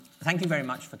Thank you very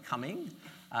much for coming.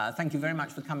 Thank you very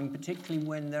much for coming, particularly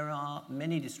when there are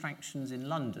many distractions in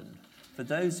London. For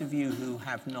those of you who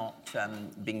have not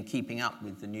been keeping up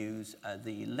with the news,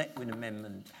 the Letwin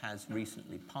Amendment has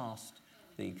recently passed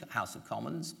the House of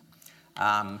Commons.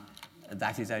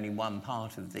 That is only one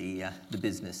part of the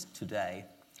business today.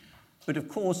 But of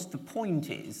course, the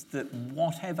point is that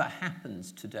whatever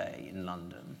happens today in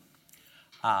London,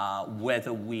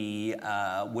 whether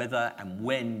and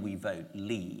when we vote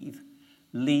leave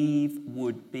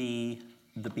would be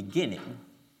the beginning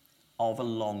of a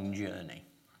long journey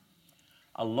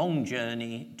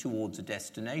towards a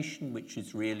destination which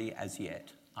is really as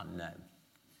yet unknown.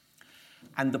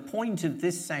 And the point of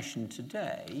this session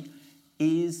today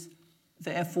is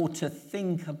therefore to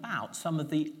think about some of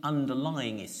the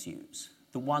underlying issues,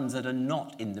 the ones that are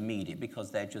not in the media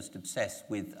because they're just obsessed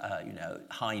with,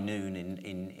 high noon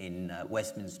in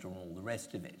Westminster and all the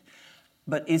rest of it,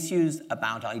 but issues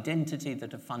about identity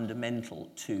that are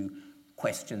fundamental to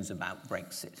questions about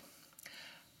Brexit.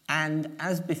 And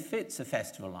as befits a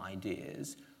Festival of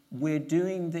Ideas, we're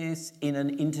doing this in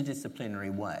an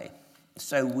interdisciplinary way.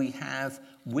 So we have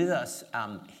with us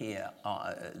here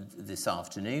this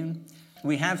afternoon,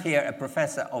 we have here a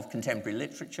Professor of Contemporary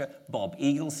Literature, Bob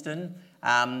Eaglestone.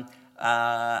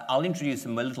 I'll introduce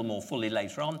him a little more fully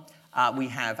later on. We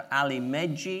have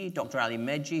Meghji, Dr.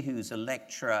 Meghji, who's a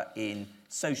lecturer in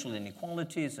social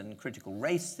inequalities and critical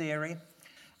race theory.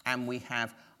 And we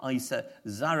have Ayse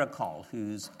Zarakol,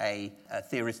 who's a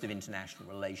theorist of international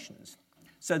relations.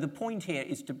 So the point here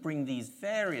is to bring these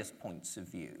various points of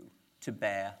view to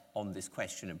bear on this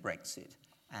question of Brexit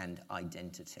and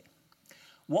identity.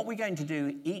 What we're going to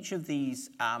do, each of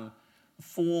these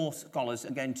four scholars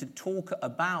are going to talk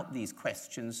about these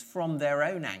questions from their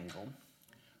own angle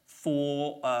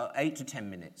for 8 to 10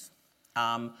 minutes.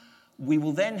 We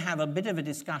will then have a bit of a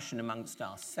discussion amongst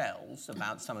ourselves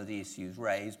about some of the issues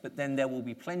raised, but then there will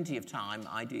be plenty of time,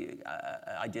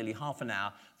 ideally half an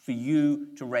hour, for you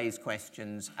to raise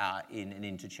questions in an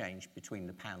interchange between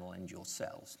the panel and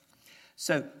yourselves.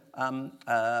 So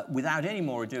without any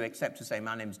more ado, except to say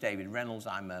my name is David Reynold.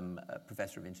 I'm a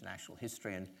professor of international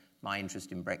history, and my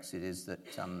interest in Brexit is that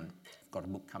I've got a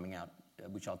book coming out,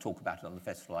 which I'll talk about on the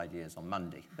Festival of Ideas on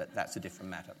Monday, but that's a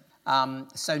different matter.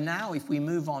 So now if we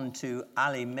move on to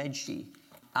Ayse Meghji.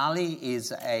 Ali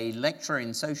is a lecturer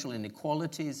in social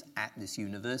inequalities at this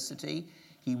university.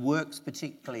 He works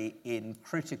particularly in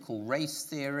critical race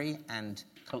theory and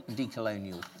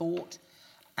decolonial thought.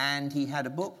 And he had a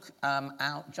book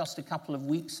out just a couple of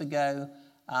weeks ago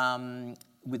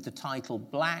with the title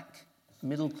Black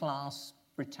Middle Class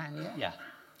Britannia? Yeah.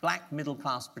 Black Middle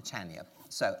Class Britannia.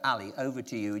 So, Ali, over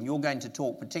to you. And you're going to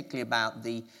talk particularly about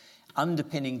the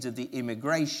underpinnings of the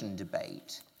immigration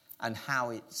debate and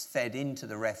how it's fed into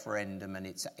the referendum and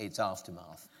its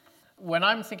aftermath. When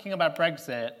I'm thinking about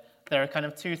Brexit, there are kind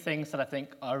of two things that I think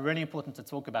are really important to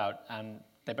talk about, and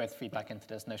they both feed back into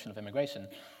this notion of immigration.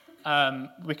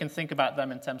 We can think about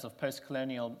them in terms of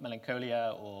post-colonial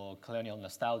melancholia or colonial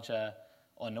nostalgia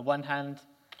on the one hand,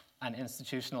 and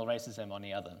institutional racism on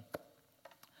the other.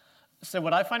 So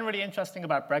what I find really interesting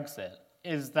about Brexit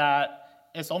is that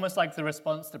it's almost like the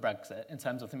response to Brexit in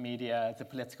terms of the media, the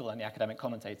political and the academic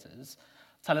commentators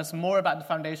tell us more about the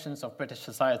foundations of British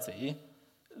society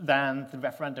than the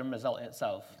referendum result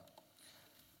itself.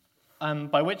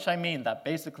 By which I mean that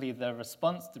basically the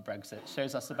response to Brexit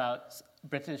shows us about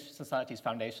British society's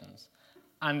foundations.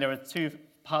 And there are two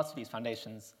parts of these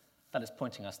foundations that it's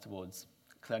pointing us towards: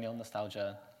 colonial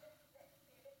nostalgia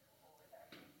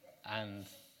and,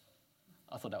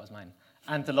 I thought that was mine,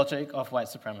 and the logic of white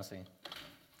supremacy.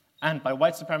 And by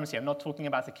white supremacy, I'm not talking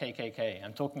about the KKK.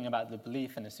 I'm talking about the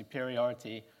belief in the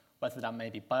superiority, whether that may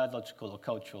be biological or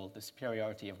cultural, the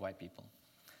superiority of white people.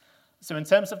 So in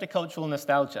terms of the cultural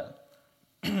nostalgia,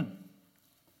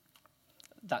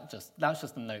 that's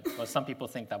just a note, because some people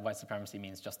think that white supremacy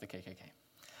means just the KKK.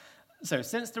 So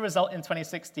since the result in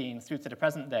 2016 through to the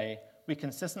present day, we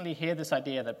consistently hear this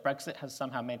idea that Brexit has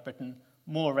somehow made Britain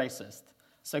more racist.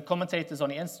 So commentators on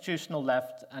the institutional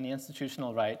left and the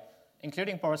institutional right,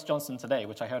 including Boris Johnson today,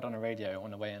 which I heard on the radio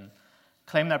on the way in,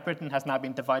 claim that Britain has now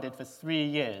been divided for 3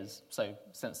 years, so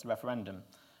since the referendum,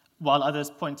 while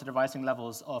others point to the rising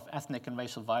levels of ethnic and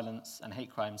racial violence and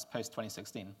hate crimes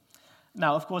post-2016.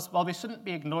 Now, of course, while we shouldn't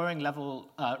be ignoring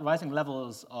rising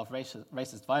levels of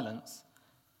racist violence,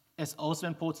 it's also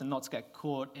important not to get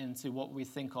caught into what we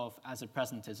think of as a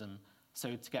presentism,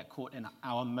 so to get caught in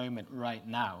our moment right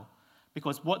now.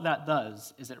 Because what that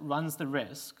does is it runs the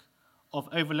risk of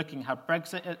overlooking how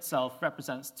Brexit itself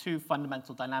represents two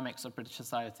fundamental dynamics of British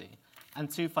society. and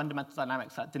two fundamental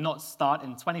dynamics that did not start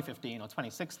in 2015 or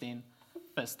 2016,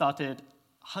 but started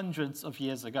hundreds of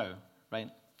years ago, right?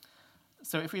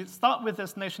 So if we start with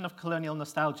this notion of colonial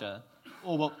nostalgia,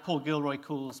 or what Paul Gilroy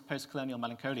calls post-colonial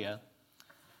melancholia,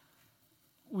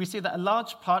 we see that a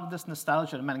large part of this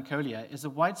nostalgia and melancholia is a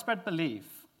widespread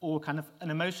belief, or kind of an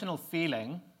emotional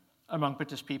feeling among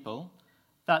British people,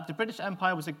 that the British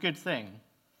Empire was a good thing,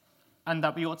 and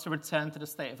that we ought to return to the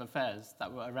state of affairs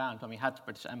that were around when we had the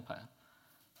British Empire.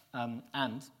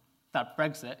 And that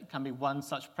Brexit can be one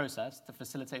such process to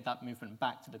facilitate that movement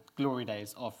back to the glory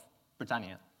days of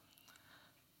Britannia.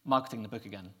 Marketing the book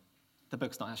again. The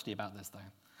book's not actually about this, though.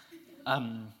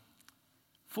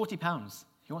 £40.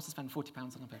 Who wants to spend £40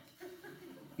 on a book?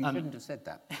 You shouldn't have said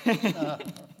that.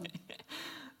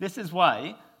 This is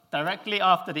why, directly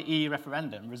after the EU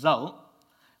referendum result,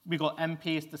 we got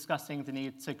MPs discussing the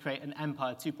need to create an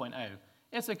Empire 2.0.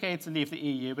 It's okay to leave the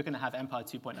EU, we're going to have Empire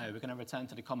 2.0, we're going to return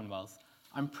to the Commonwealth.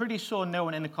 I'm pretty sure no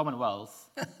one in the Commonwealth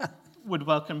would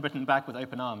welcome Britain back with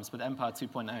open arms with Empire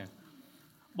 2.0.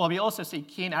 While we also see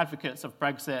keen advocates of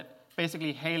Brexit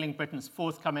basically hailing Britain's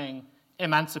forthcoming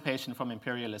emancipation from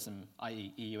imperialism,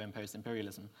 i.e. EU-imposed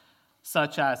imperialism,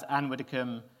 such as Anne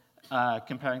Widdecombe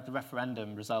comparing the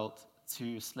referendum result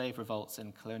to slave revolts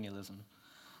in colonialism.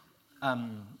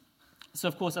 So,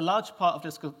 of course, a large part of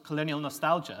this colonial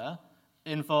nostalgia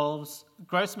involves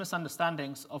gross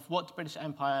misunderstandings of what the British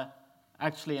Empire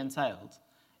actually entailed.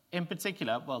 In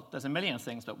particular, well, there's a million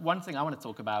things, but one thing I want to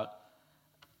talk about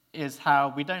is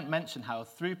how we don't mention how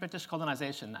through British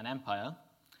colonization and empire,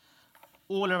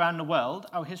 all around the world,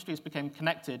 our histories became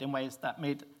connected in ways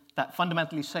that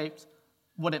fundamentally shaped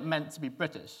what it meant to be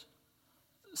British.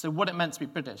 So what it meant to be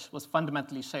British was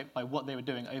fundamentally shaped by what they were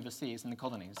doing overseas in the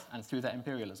colonies and through their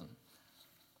imperialism.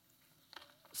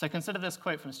 So consider this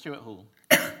quote from Stuart Hall.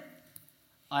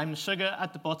 "I'm the sugar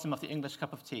at the bottom of the English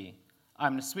cup of tea.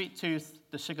 I'm the sweet tooth,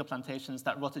 the sugar plantations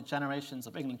that rotted generations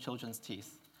of England children's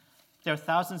teeth. There are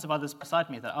thousands of others beside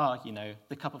me that are,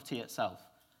 the cup of tea itself.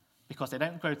 Because they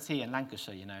don't grow tea in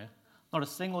Lancashire, Not a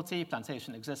single tea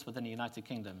plantation exists within the United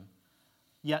Kingdom.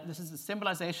 Yet this is a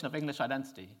symbolization of English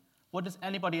identity. What does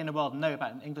anybody in the world know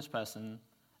about an English person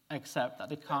except that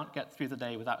they can't get through the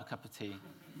day without a cup of tea?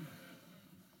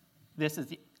 This is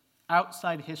the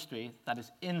outside history that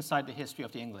is inside the history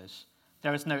of the English.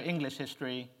 There is no English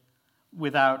history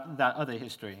without that other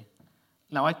history."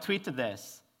 Now, I tweeted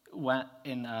this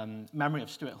in memory of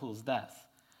Stuart Hall's death,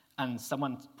 and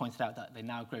someone pointed out that they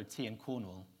now grow tea in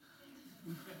Cornwall.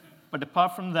 But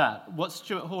apart from that, what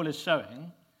Stuart Hall is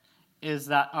showing is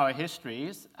that our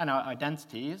histories and our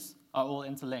identities are all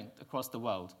interlinked across the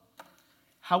world.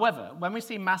 However, when we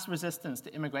see mass resistance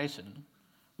to immigration,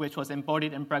 which was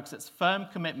embodied in Brexit's firm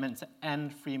commitment to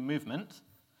end free movement,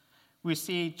 we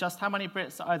see just how many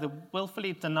Brits are either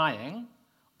willfully denying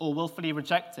or willfully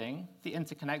rejecting the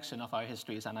interconnection of our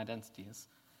histories and identities.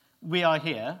 We are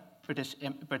here, British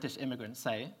immigrants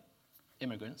say,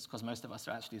 immigrants, because most of us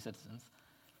are actually citizens,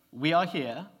 we are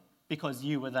here because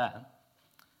you were there.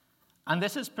 And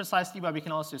this is precisely where we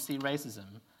can also see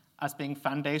racism as being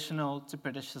foundational to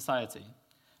British society,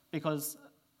 because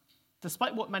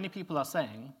despite what many people are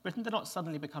saying, Britain did not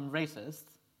suddenly become racist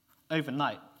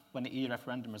overnight when the EU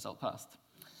referendum result passed.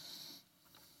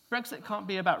 Brexit can't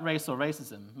be about race or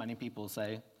racism, many people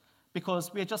say,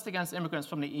 because we are just against immigrants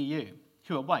from the EU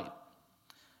who are white.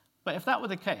 But if that were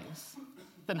the case,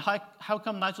 then how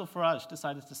come Nigel Farage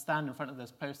decided to stand in front of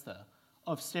this poster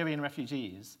of Syrian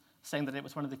refugees, saying that it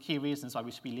was one of the key reasons why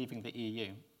we should be leaving the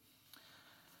EU?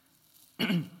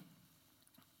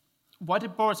 Why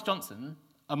did Boris Johnson,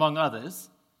 among others,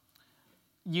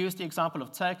 use the example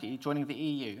of Turkey joining the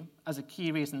EU as a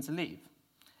key reason to leave?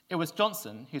 It was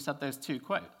Johnson who said those two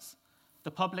quotes.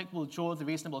 "The public will draw the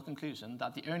reasonable conclusion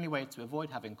that the only way to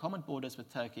avoid having common borders with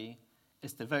Turkey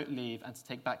is to vote leave and to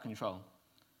take back control."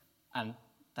 And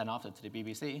then after to the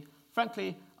BBC,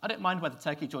 "Frankly, I don't mind whether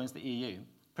Turkey joins the EU,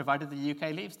 provided the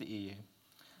UK leaves the EU."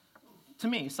 To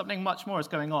me, something much more is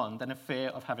going on than a fear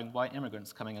of having white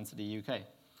immigrants coming into the UK.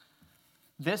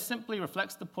 This simply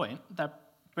reflects the point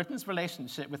that Britain's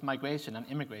relationship with migration and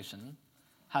immigration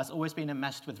has always been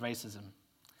enmeshed with racism.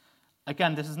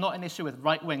 Again, this is not an issue with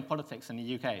right-wing politics in the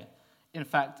UK. In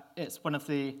fact, it's one of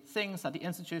the things that the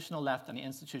institutional left and the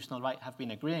institutional right have been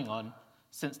agreeing on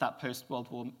since that post-World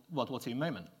War II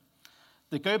moment.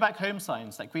 The go-back-home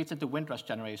signs that greeted the Windrush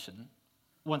generation,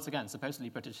 once again, supposedly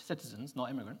British citizens,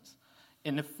 not immigrants,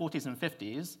 in the 40s and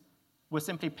 50s, were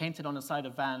simply painted on the side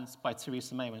of vans by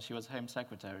Theresa May when she was Home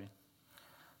Secretary.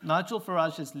 Nigel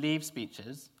Farage's leave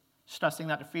speeches, stressing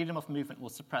that the freedom of movement will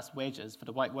suppress wages for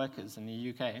the white workers in the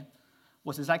UK,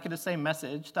 was exactly the same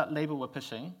message that Labour were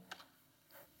pushing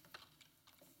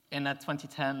in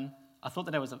 2010. I thought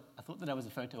that there was a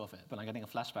photo of it, but I'm getting a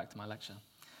flashback to my lecture.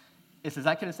 It's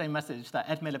exactly the same message that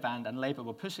Ed Miliband and Labour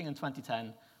were pushing in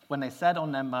 2010 when they said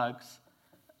on their mugs,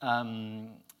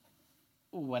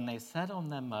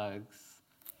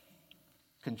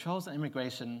 controls on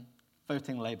immigration,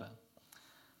 voting Labour.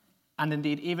 And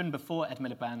indeed, even before Ed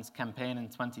Miliband's campaign in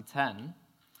 2010,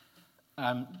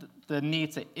 the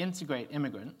need to integrate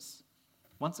immigrants,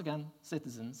 once again,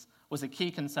 citizens, was a key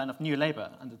concern of New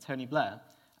Labour under Tony Blair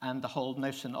and the whole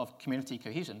notion of community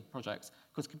cohesion projects,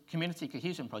 because community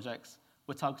cohesion projects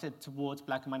were targeted towards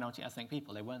black and minority ethnic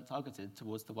people. They weren't targeted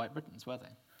towards the white Britons, were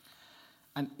they?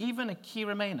 And even a key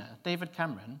Remainer, David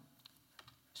Cameron,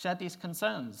 shared these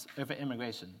concerns over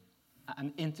immigration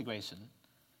and integration.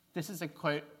 This is a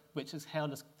quote which is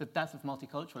hailed as the death of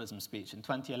multiculturalism speech in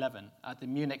 2011 at the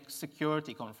Munich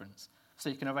Security Conference. So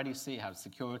you can already see how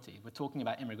security, we're talking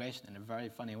about immigration in a very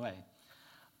funny way.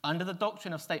 Under the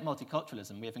doctrine of state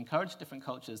multiculturalism, we have encouraged different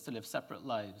cultures to live separate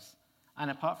lives,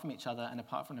 and apart from each other and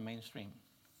apart from the mainstream.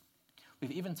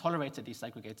 We've even tolerated these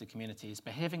segregated communities,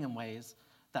 behaving in ways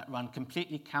that run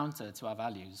completely counter to our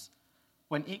values.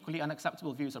 When equally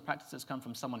unacceptable views or practices come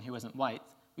from someone who isn't white,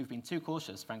 we've been too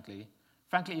cautious, frankly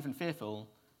even fearful,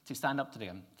 to stand up to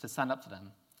them.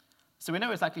 So we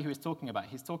know exactly who he's talking about.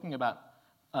 He's talking about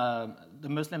the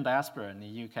Muslim diaspora in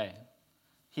the UK.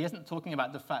 He isn't talking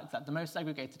about the fact that the most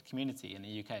segregated community in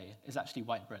the UK is actually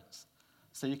white Brits.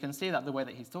 So you can see that the way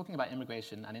that he's talking about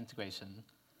immigration and integration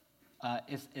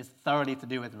is thoroughly to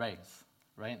do with race,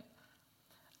 right?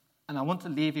 And I want to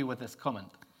leave you with this comment.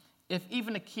 If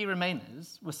even the key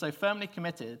Remainers were so firmly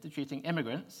committed to treating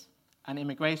immigrants and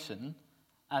immigration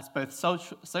as both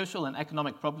social and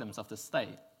economic problems of the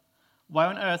state, why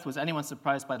on earth was anyone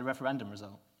surprised by the referendum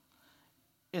result?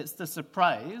 It's the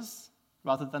surprise,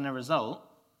 rather than a result,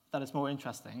 that is more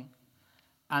interesting.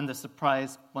 And the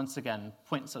surprise, once again,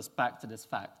 points us back to this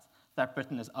fact that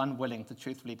Britain is unwilling to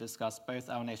truthfully discuss both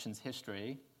our nation's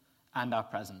history and our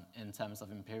present in terms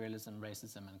of imperialism,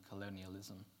 racism, and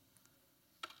colonialism.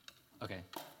 Okay.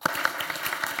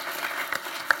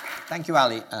 Thank you,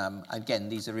 Ali. Again,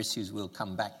 these are issues we'll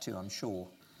come back to, I'm sure.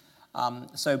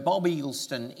 So Bob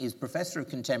Eaglestone is Professor of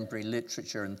Contemporary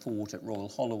Literature and Thought at Royal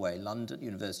Holloway, London,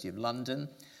 University of London.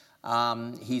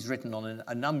 He's written on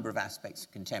a number of aspects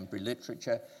of contemporary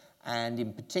literature, and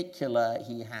in particular,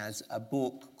 he has a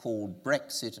book called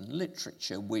Brexit and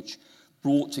Literature, which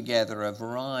brought together a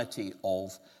variety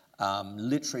of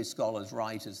literary scholars,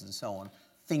 writers, and so on,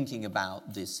 thinking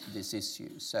about this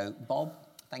issue. So, Bob,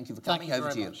 thank you for coming.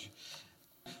 Over to you.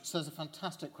 So there's a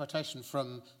fantastic quotation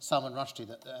from Salman Rushdie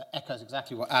that echoes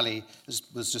exactly what Ali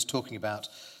was just talking about.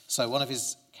 So one of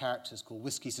his characters, called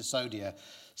Whiskey Sisodia,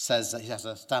 says, he has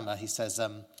a stammer, he says,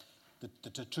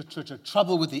 the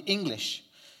trouble with the English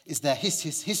is their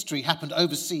history happened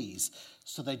overseas,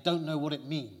 so they don't know what it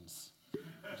means,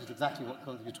 which is exactly what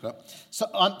you talk about. So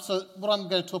what I'm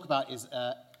going to talk about is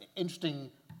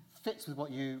interesting fits with what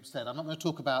you said. I'm not going to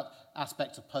talk about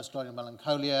aspects of post-colonial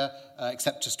melancholia,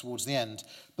 except just towards the end.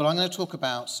 But I'm going to talk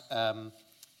about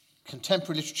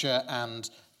contemporary literature and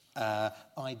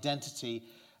identity.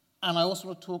 And I also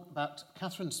want to talk about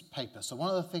Katharine's paper. So one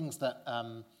of the things that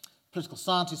political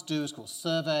scientists do is called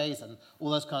surveys and all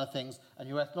those kind of things, and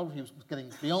your ethnography was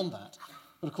getting beyond that.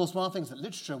 But of course, one of the things that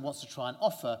literature wants to try and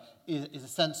offer is a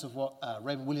sense of what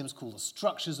Raymond Williams called the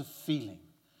structures of feeling.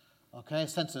 Okay, a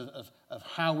sense of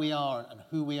how we are and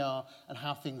who we are and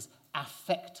how things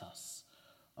affect us.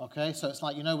 Okay, so it's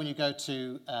like, you know, when you go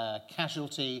to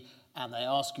Casualty and they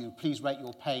ask you, please rate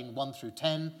your pain 1 through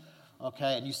 10,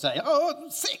 okay, and you say,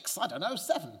 6, I don't know,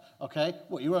 7, okay?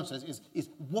 What your answer is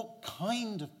what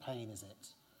kind of pain is it?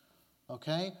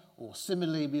 Okay, or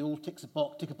similarly, we all tick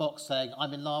a box saying,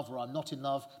 I'm in love or I'm not in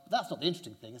love, but that's not the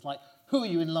interesting thing. It's like, who are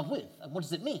you in love with and what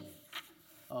does it mean?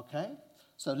 Okay?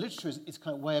 So literature is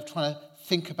kind of a way of trying to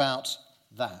think about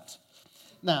that.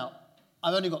 Now,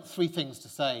 I've only got 3 things to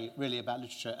say, really, about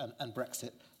literature and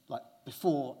Brexit, like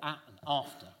before, at, and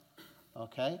after.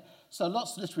 Okay? So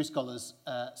lots of literary scholars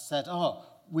said,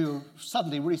 we were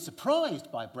suddenly really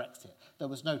surprised by Brexit. There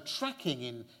was no tracking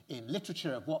in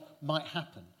literature of what might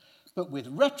happen. But with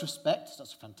retrospect,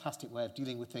 that's a fantastic way of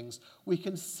dealing with things, we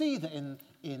can see that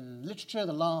in literature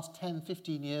the last 10,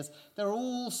 15 years, there are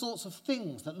all sorts of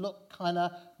things that look kind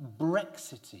of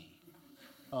Brexity.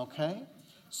 Okay?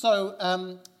 So,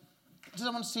 does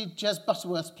anyone see Jez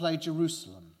Butterworth's play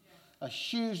Jerusalem? A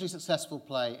hugely successful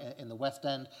play in the West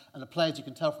End, and a play, as you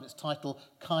can tell from its title,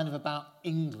 kind of about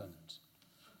England.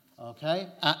 Okay,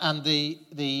 and the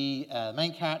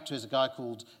main character is a guy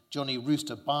called Johnny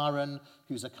Rooster Byron,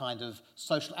 who's a kind of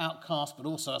social outcast, but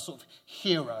also a sort of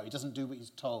hero. He doesn't do what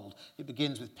he's told. It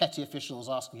begins with petty officials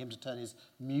asking him to turn his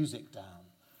music down.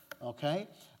 Okay,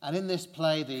 and in this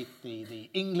play, the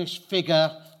English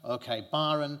figure, okay,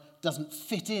 Byron, doesn't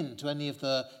fit into any of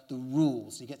the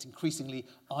rules. He gets increasingly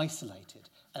isolated.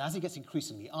 And as he gets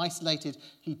increasingly isolated,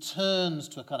 he turns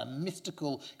to a kind of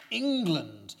mystical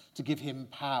England to give him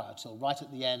power, till right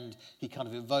at the end he kind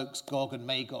of evokes Gog and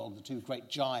Magog, the two great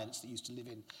giants that used to live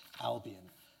in Albion.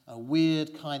 A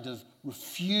weird kind of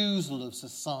refusal of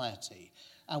society.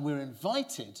 And we're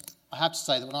invited, I have to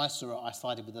say that when I saw it, I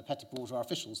sided with the petty bourgeois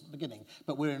officials at the beginning,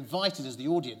 but we're invited as the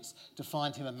audience to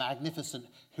find him a magnificent,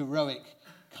 heroic,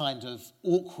 kind of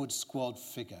awkward squad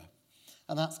figure.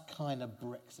 And that's kind of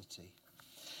Brexity.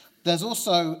 There's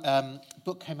also a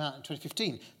book came out in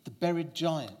 2015, The Buried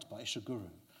Giant by Ishiguro.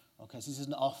 Okay, so this is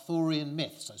an Arthurian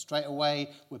myth. So straight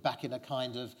away, we're back in a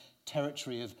kind of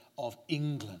territory of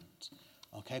England.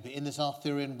 Okay, but in this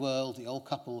Arthurian world, the old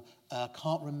couple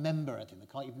can't remember anything. They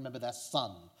can't even remember their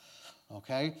son.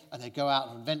 Okay, and they go out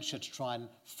on an adventure to try and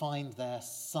find their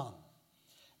son.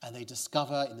 And they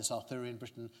discover in this Arthurian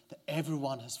Britain that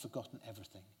everyone has forgotten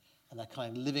everything. And they're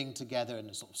kind of living together in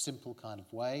a sort of simple kind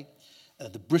of way.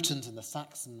 The Britons and the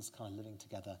Saxons kind of living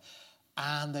together.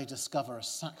 And they discover a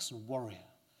Saxon warrior.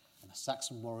 And the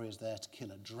Saxon warrior is there to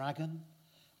kill a dragon.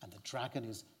 And the dragon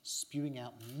is spewing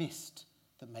out mist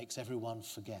that makes everyone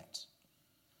forget.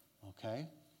 Okay?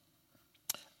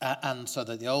 And so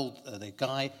the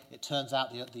guy, it turns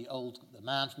out the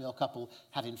man from the old couple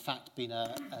had in fact been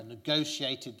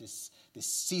negotiated this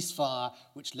ceasefire,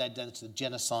 which led then to the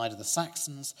genocide of the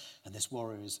Saxons, and this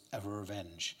warrior is ever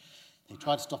revenge. He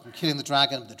tried to stop him killing the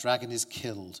dragon, but the dragon is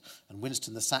killed. And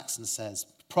Winston the Saxon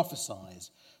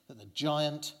prophesies that the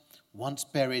giant, once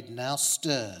buried, now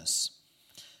stirs.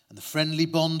 And the friendly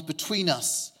bond between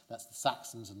us, that's the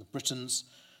Saxons and the Britons,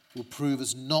 will prove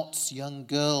as knots young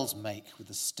girls make with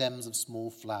the stems of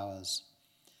small flowers.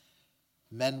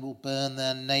 Men will burn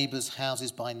their neighbours'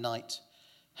 houses by night,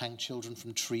 hang children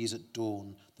from trees at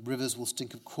dawn. The rivers will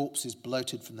stink of corpses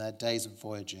bloated from their days of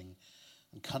voyaging.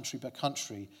 And country by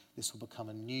country, this will become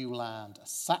a new land, a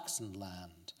Saxon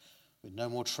land, with no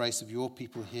more trace of your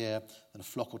people here than a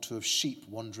flock or two of sheep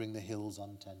wandering the hills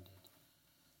untended.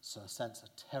 So a sense of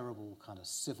terrible kind of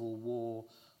civil war,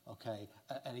 okay,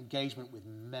 an engagement with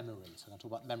memory. So I'm going to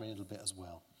talk about memory a little bit as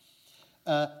well.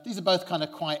 These are both kind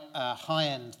of quite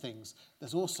high-end things.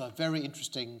 There's also a very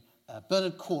interesting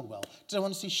Bernard Cornwell. Did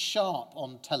anyone see Sharp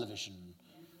on television?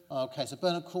 Okay, so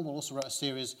Bernard Cornwell also wrote a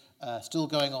series still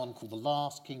going on called The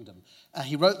Last Kingdom.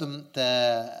 He wrote them,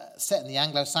 they're set in the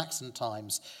Anglo-Saxon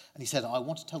times, and he said, I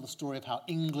want to tell the story of how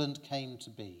England came to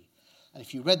be. And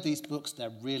if you read these books,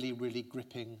 they're really, really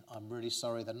gripping. I'm really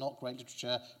sorry, they're not great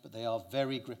literature, but they are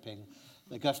very gripping.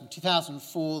 They go from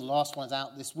 2004, the last one's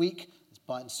out this week, it's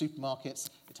buying in supermarkets.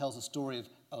 It tells the story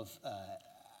of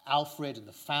Alfred and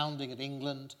the founding of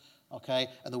England, okay,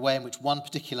 and the way in which one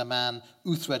particular man,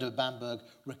 Uthred of Bamberg,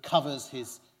 recovers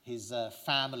his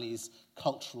family's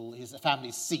his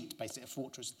family's seat, basically a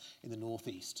fortress in the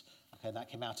northeast. Okay, that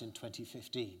came out in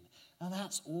 2015. And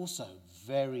that's also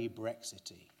very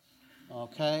Brexity.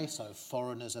 Okay, so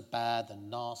foreigners are bad, the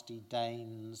nasty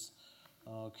Danes,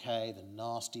 okay, the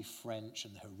nasty French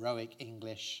and the heroic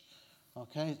English.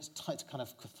 Okay, it's kind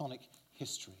of chthonic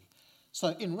history. So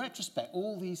in retrospect,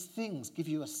 all these things give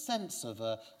you a sense of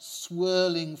a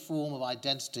swirling form of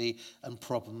identity and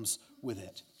problems with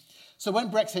it. So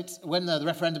when the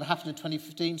referendum happened in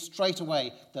 2015, straight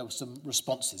away there were some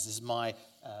responses. This is my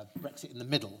Brexit in the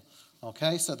middle.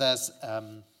 Okay, so there's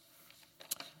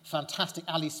fantastic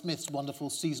Ali Smith's wonderful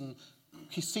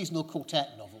seasonal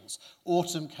quartet novels.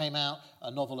 Autumn came out,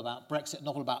 a novel about Brexit, a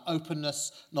novel about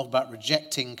openness, a novel about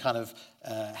rejecting kind of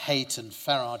hate and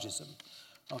Farageism.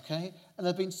 Okay, and there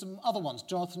have been some other ones.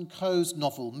 Jonathan Coe's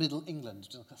novel, Middle England,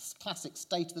 a classic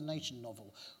State of the Nation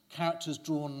novel. Characters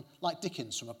drawn like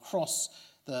Dickens from across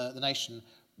the nation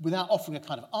without offering a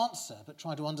kind of answer, but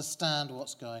trying to understand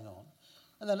what's going on.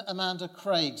 And then Amanda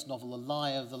Craig's novel, The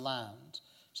Lie of the Land.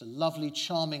 It's a lovely,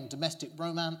 charming domestic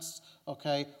romance,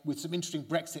 okay, with some interesting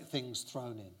Brexit things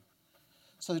thrown in.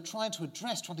 So they're trying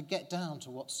to get down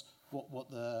to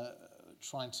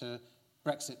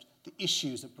the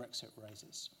issues that Brexit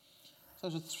raises. So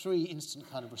those are three instant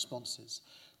kind of responses.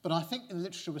 But I think in the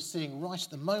literature we're seeing right at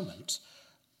the moment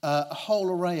a whole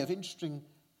array of interesting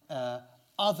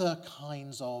other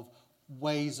kinds of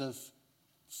ways of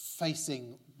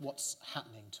facing what's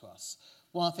happening to us.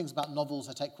 One of the things about novels,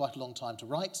 they take quite a long time to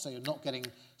write, so you're not getting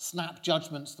snap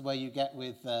judgments the way you get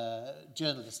with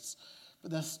journalists.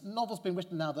 But there's novels being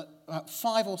written now that about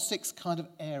 5 or 6 kind of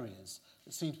areas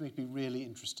that seem to me to be really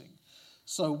interesting.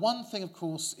 So one thing, of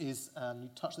course, is, you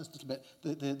touched this a little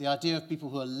bit, the idea of people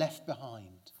who are left behind.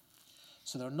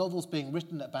 So there are novels being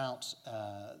written about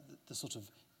the sort of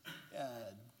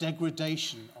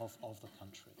degradation of the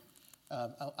country.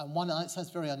 And one, it sounds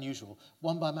very unusual,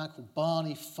 one by a man called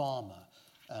Barney Farmer.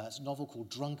 It's a novel called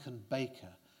Drunken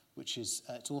Baker, which is,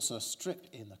 it's also a strip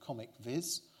in the comic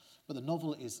Viz, but the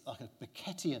novel is like a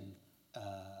Beckettian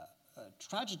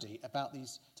tragedy about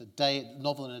these, it's a day,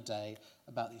 novel in a day,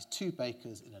 about these 2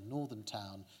 bakers in a northern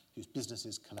town whose business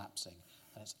is collapsing.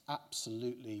 And it's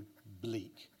absolutely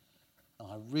bleak.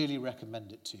 And I really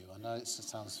recommend it to you. I know it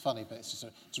sounds funny, but it's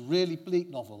a really bleak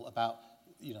novel about,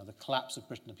 you know, the collapse of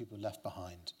Britain and people left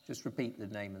behind. Just repeat the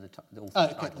name of the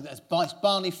author's title. It's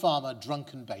Barney Farmer,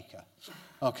 Drunken Baker.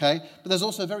 Okay? But there's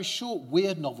also a very short,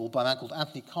 weird novel by a man called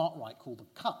Anthony Cartwright called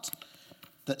The Cut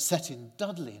that's set in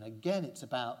Dudley. And again, it's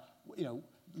about, you know,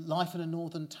 life in a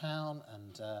northern town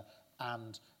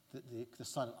and the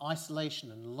sign of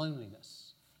isolation and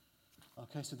loneliness.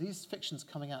 Okay, so these fictions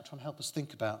coming out trying to help us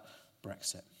think about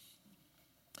Brexit.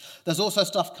 There's also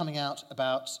stuff coming out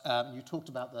about, you talked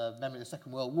about the memory of the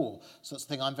Second World War, so that's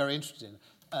the thing I'm very interested in,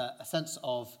 a sense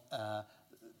of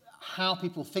how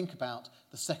people think about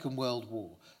the Second World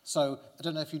War. So I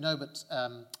don't know if you know, but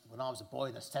when I was a boy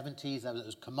in the 70s, there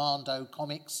was Commando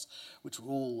comics, which were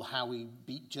all how we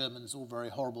beat Germans, all very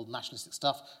horrible nationalistic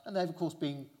stuff, and they've, of course,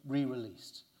 been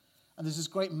re-released. And there's this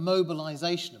great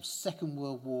mobilisation of Second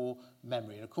World War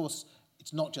memory. And, of course,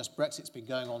 it's not just Brexit, it's been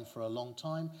going on for a long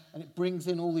time, and it brings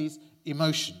in all these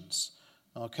emotions,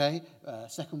 okay?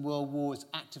 Second World War is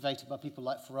activated by people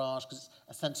like Farage because it's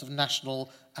a sense of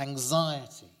national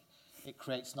anxiety. It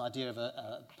creates an idea of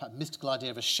a mystical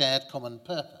idea of a shared common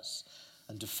purpose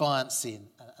and defiancy and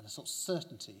a sort of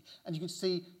certainty. And you can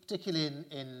see, particularly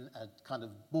in a kind of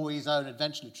boys' own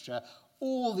adventure literature,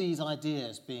 all these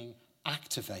ideas being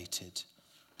activated,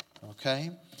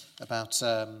 okay, about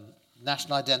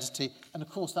national identity. And, of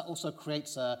course, that also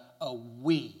creates a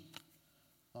we,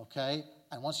 okay?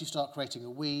 And once you start creating a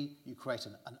we, you create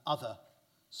an other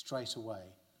straight away.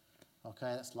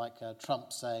 Okay, that's like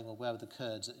Trump saying, well, where were the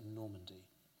Kurds in Normandy?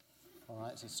 All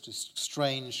right, so it's just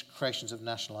strange creations of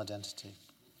national identity.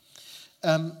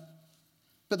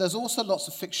 But there's also lots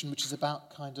of fiction which is about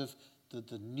kind of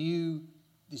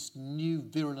this new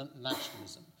virulent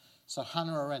nationalism. So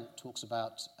Hannah Arendt talks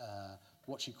about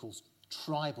what she calls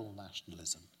tribal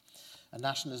nationalism, a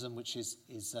nationalism which is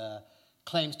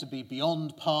claims to be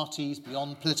beyond parties,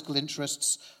 beyond political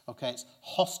interests. Okay, it's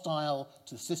hostile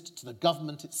to the system, to the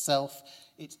government itself.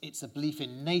 It's a belief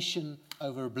in nation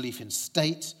over a belief in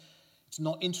state. It's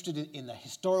not interested in the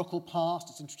historical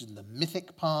past. It's interested in the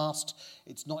mythic past.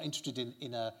 It's not interested in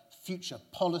future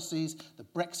policies. The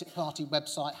Brexit Party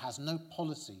website has no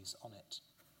policies on it.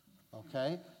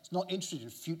 Okay, it's not interested in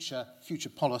future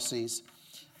policies.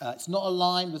 It's not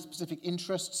aligned with specific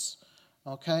interests.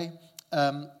 Okay.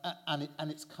 And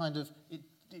it's kind of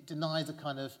it denies a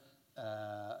kind of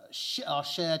our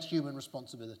shared human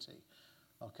responsibility.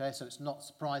 Okay, so it's not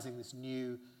surprising this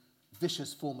new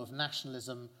vicious form of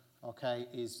nationalism. Okay,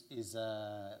 is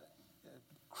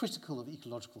critical of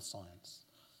ecological science.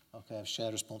 Okay, of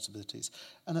shared responsibilities,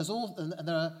 and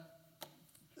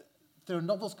there are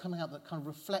novels coming out that kind of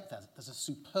reflect that. There's a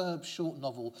superb short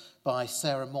novel by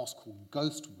Sarah Moss called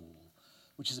Ghost Wall,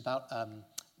 which is about.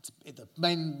 The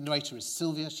main narrator is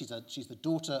Sylvia. She's the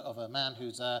daughter of a man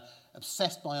who's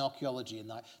obsessed by archaeology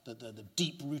and the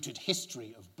deep-rooted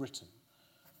history of Britain.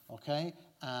 Okay,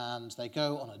 and they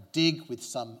go on a dig with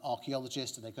some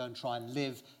archaeologists, and they go and try and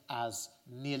live as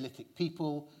Neolithic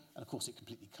people. And of course, it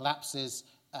completely collapses.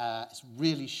 It's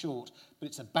really short, but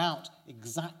it's about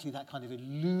exactly that kind of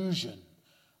illusion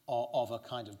of a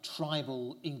kind of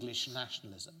tribal English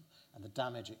nationalism and the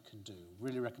damage it can do.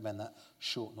 Really recommend that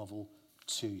short novel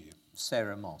to you.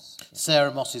 Sarah Moss. Yeah.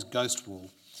 Sarah Moss's Ghost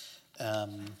Wall.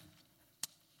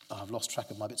 I've lost track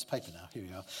of my bits of paper now. Here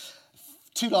we are.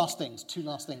 Two last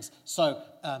things. So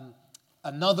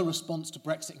another response to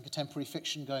Brexit in contemporary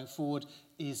fiction going forward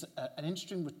is an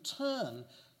interesting return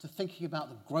to thinking about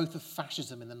the growth of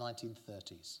fascism in the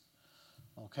 1930s.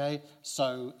 Okay,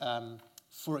 so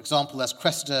for example, there's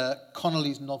Cressida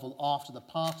Connolly's novel After the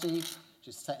Party, which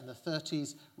is set in the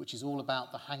 30s, which is all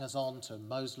about the hangers-on to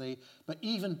Mosley. But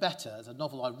even better, is a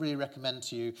novel I really recommend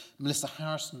to you, Melissa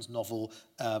Harrison's novel,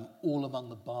 All Among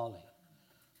the Barley.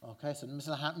 Okay, so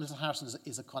Melissa Harrison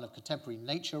is a kind of contemporary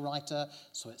nature writer,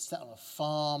 so it's set on a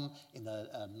farm in the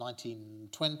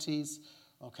 1920s.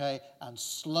 okay? And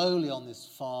slowly on this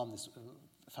farm, this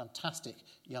fantastic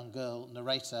young girl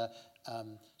narrator,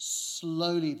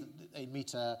 slowly they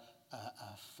meet a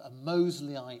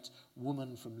Mosleyite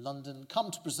woman from London,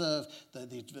 come to preserve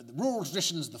the rural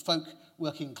traditions of the folk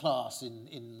working class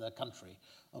in the country,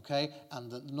 okay?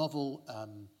 And the novel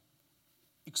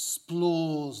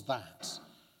explores that,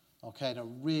 okay, in a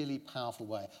really powerful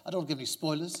way. I don't want to give any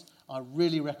spoilers. I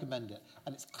really recommend it.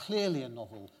 And it's clearly a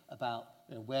novel about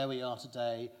where we are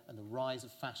today and the rise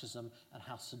of fascism and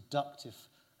how seductive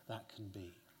that can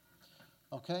be.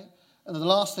 Okay? And the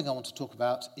last thing I want to talk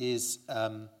about is,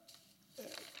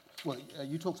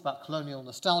 you talked about colonial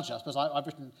nostalgia. I suppose I've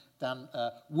written down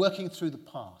working through the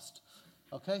past.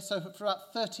 Okay? So for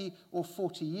about 30 or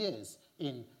 40 years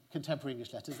in contemporary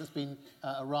English letters, there's been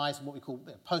a rise in what we call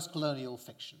post-colonial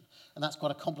fiction. And that's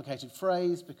quite a complicated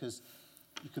phrase because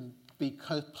you can be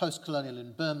post-colonial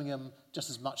in Birmingham just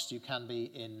as much as you can be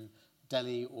in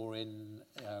Delhi or in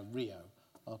Rio,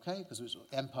 okay? Because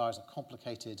empire is a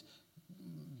complicated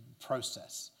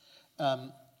process.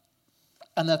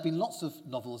 And there have been lots of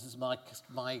novels, this is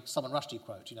my Salman Rushdie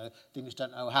quote, the English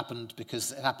don't know what happened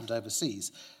because it happened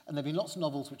overseas. And there have been lots of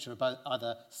novels which are about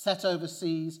either set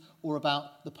overseas or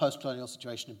about the post-colonial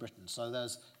situation in Britain. So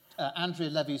there's Andrea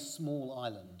Levy's Small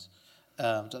Island. I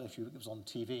don't know if it was on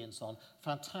TV and so on.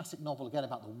 Fantastic novel, again,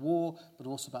 about the war, but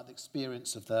also about the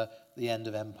experience of the end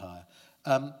of empire.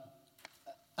 And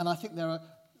I think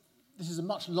this is a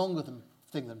much longer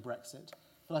thing than Brexit,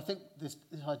 but I think this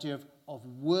idea of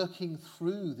working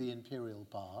through the imperial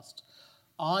past,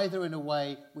 either in a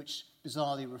way which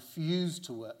bizarrely refuses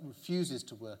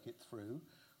to work it through,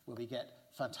 where we get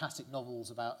fantastic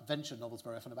novels adventure novels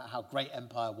very often about how great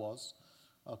empire was,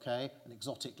 okay, an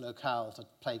exotic locale to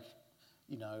play,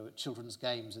 children's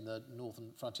games in the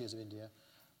northern frontiers of India,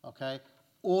 okay,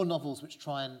 or novels which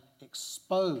try and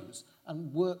expose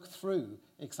and work through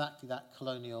exactly that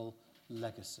colonial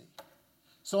legacy.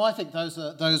 So I think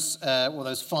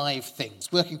those 5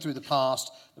 things: working through the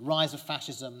past, the rise of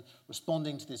fascism,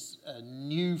 responding to this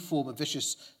new form of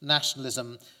vicious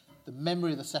nationalism, the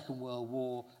memory of the Second World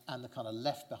War, and the kind of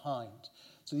left behind.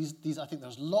 So these I think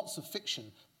there's lots of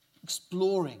fiction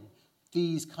exploring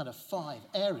these kind of 5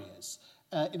 areas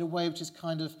in a way which is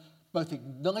kind of both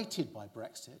ignited by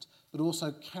Brexit, but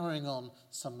also carrying on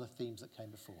some of the themes that came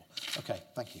before. Okay,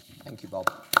 thank you. Thank you,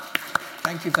 Bob.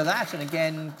 Thank you for that, and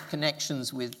again,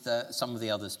 connections with some of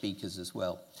the other speakers as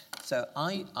well. So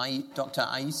Dr.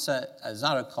 Ayse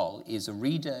Zarakol is a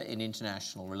reader in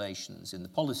international relations in the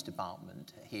Policy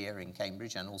Department here in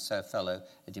Cambridge and also a fellow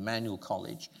at Emmanuel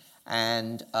College.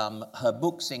 And her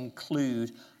books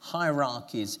include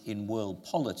Hierarchies in World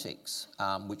Politics,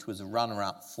 which was a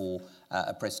runner-up for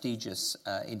a prestigious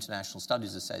International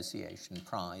Studies Association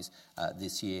prize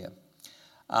this year.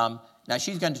 Now,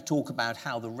 she's going to talk about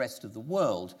how the rest of the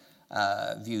world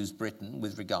views Britain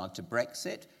with regard to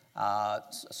Brexit. A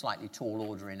slightly tall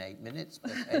order in 8 minutes,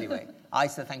 but anyway.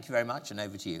 Ayse, thank you very much, and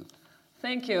over to you.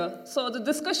 Thank you. So the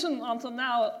discussion until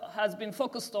now has been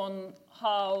focused on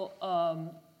how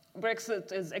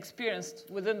Brexit is experienced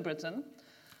within Britain,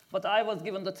 but I was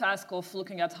given the task of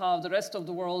looking at how the rest of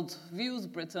the world views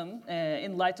Britain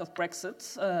in light of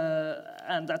Brexit,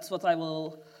 and that's what I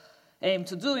will aim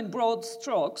to do in broad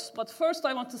strokes. But first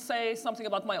I want to say something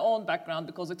about my own background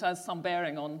because it has some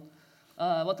bearing on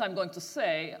what I'm going to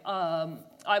say.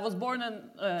 I was born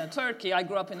in Turkey. I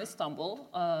grew up in Istanbul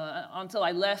until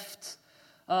I left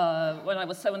when I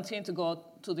was 17 to go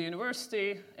to the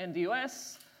university in the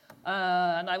US.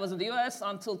 And I was in the US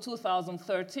until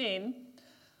 2013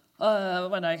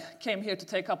 when I came here to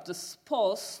take up this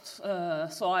post.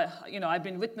 So I've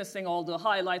been witnessing all the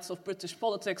highlights of British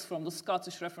politics from the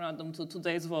Scottish referendum to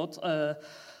today's vote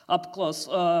up close.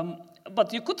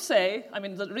 But you could say,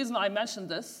 the reason I mention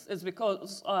this is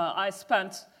because I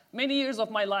spent many years of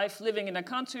my life living in a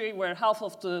country where half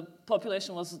of the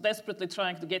population was desperately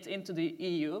trying to get into the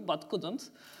EU but couldn't.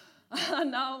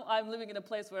 And now I'm living in a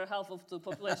place where half of the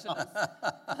population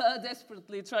is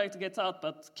desperately trying to get out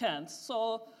but can't.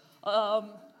 So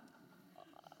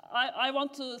I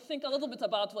want to think a little bit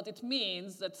about what it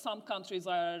means that some countries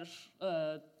are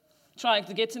trying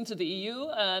to get into the EU,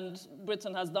 and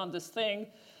Britain has done this thing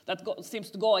that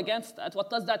seems to go against that. What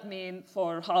does that mean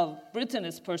for how Britain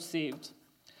is perceived?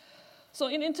 So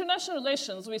in international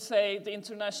relations, we say the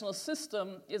international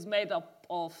system is made up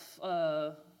of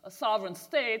sovereign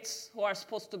states who are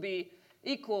supposed to be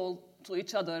equal to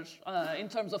each other in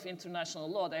terms of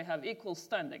international law. They have equal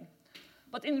standing.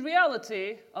 But in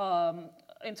reality,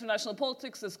 international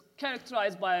politics is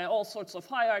characterized by all sorts of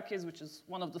hierarchies, which is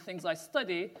one of the things I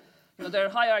study, there are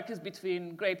hierarchies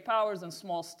between great powers and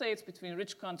small states, between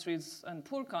rich countries and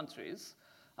poor countries.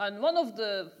 And one of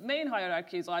the main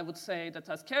hierarchies, I would say, that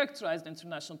has characterized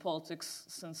international politics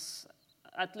since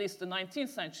at least the 19th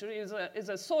century is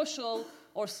a social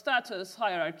or status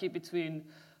hierarchy between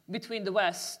the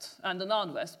West and the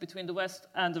non-West, between the West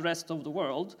and the rest of the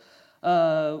world,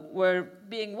 where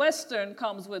being Western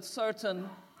comes with certain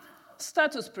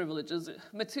status privileges,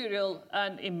 material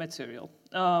and immaterial.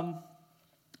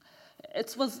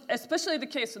 It was especially the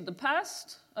case in the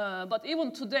past, but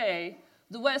even today,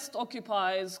 the West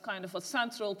occupies kind of a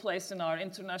central place in our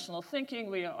international thinking.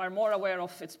 We are more aware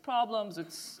of its problems,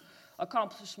 its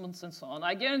accomplishments, and so on.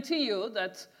 I guarantee you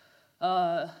that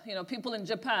people in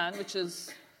Japan, which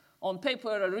is on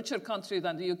paper a richer country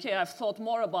than the UK, have thought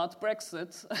more about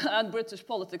Brexit and British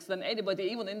politics than anybody,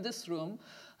 even in this room,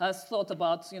 has thought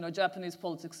about Japanese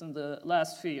politics in the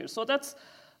last few years. So that's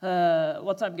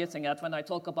what I'm getting at when I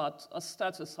talk about a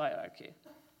status hierarchy.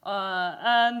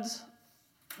 And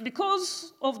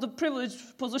because of the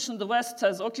privileged position the West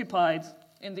has occupied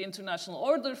in the international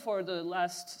order for the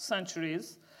last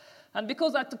centuries, and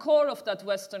because at the core of that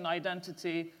Western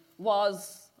identity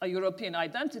was a European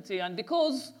identity, and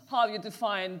because how you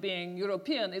define being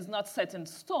European is not set in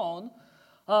stone,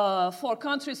 for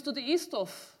countries to the east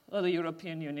of the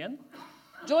European Union,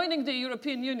 joining the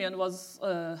European Union was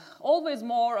always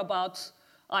more about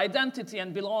identity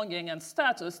and belonging and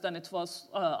status than it was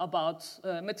about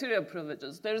material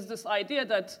privileges. There is this idea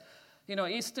that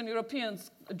Eastern European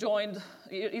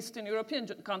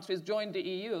countries joined the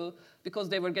EU because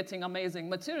they were getting amazing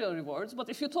material rewards. But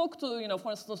if you talk to,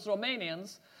 for instance,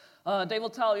 Romanians, they will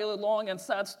tell you long and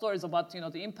sad stories about,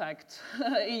 the impact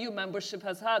EU membership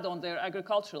has had on their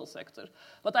agricultural sector.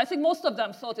 But I think most of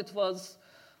them thought it was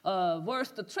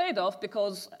worth the trade-off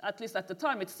because, at least at the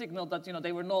time, it signaled that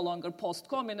they were no longer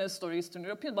post-communist or Eastern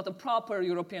European, but a proper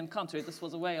European country. This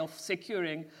was a way of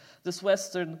securing this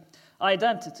Western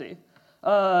identity.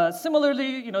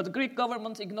 Similarly, the Greek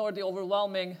government ignored the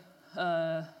overwhelming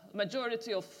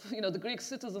majority of the Greek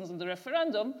citizens in the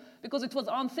referendum because it was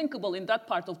unthinkable in that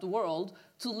part of the world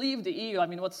to leave the EU. I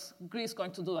mean, what's Greece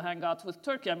going to do, hang out with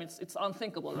Turkey? I mean, it's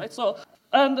unthinkable, right? So,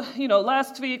 and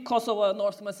last week, Kosovo and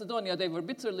North Macedonia, they were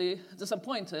bitterly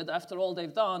disappointed after all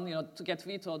they've done, to get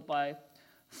vetoed by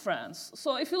France.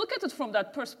 So if you look at it from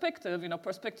that perspective,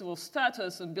 perspective of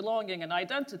status and belonging and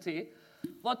identity,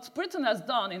 what Britain has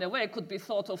done, in a way, could be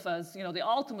thought of as, the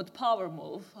ultimate power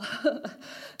move.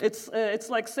 It's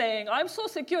like saying, I'm so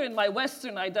secure in my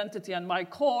Western identity and my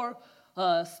core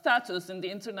status in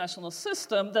the international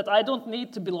system that I don't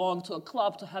need to belong to a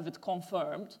club to have it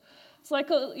confirmed. It's like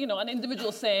an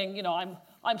individual saying,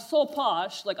 I'm so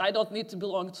posh, like I don't need to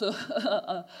belong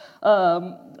to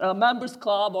a members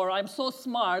club, or I'm so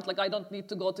smart, like I don't need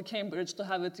to go to Cambridge to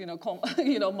have it,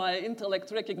 my intellect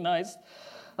recognized.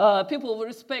 People will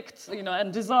respect,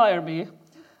 and desire me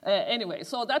anyway.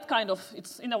 So that kind of,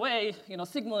 it's in a way,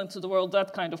 signaling to the world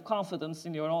that kind of confidence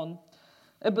in your own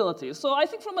abilities. So I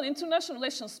think from an international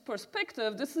relations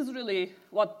perspective, this is really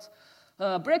what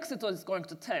Brexit is going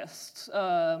to test.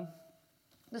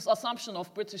 This assumption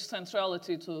of British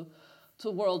centrality to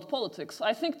world politics.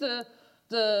 I think the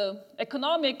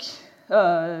economic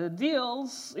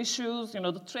deals, issues,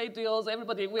 the trade deals,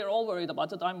 everybody, we're all worried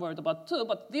about it. I'm worried about it too.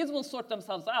 But these will sort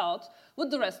themselves out with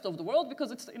the rest of the world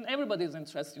because it's in everybody's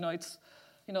interest. It's,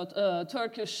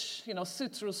 Turkish,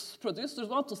 citrus producers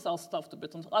want to sell stuff to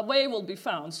Britain. A way will be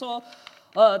found. So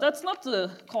that's not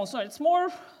the concern. It's more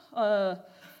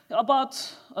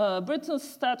about Britain's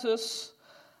status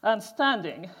and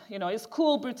standing. Is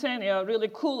cool Britannia really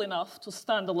cool enough to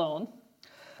stand alone?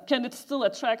 Can it still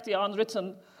attract the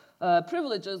unwritten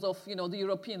privileges of the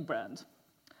European brand?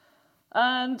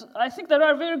 And I think there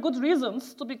are very good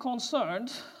reasons to be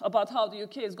concerned about how the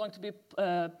UK is going to be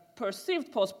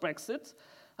perceived post-Brexit.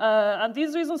 And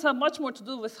these reasons have much more to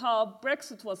do with how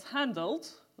Brexit was handled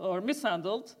or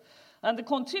mishandled and the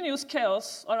continuous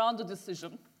chaos around the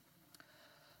decision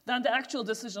than the actual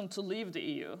decision to leave the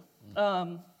EU.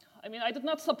 I did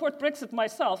not support Brexit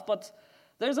myself, but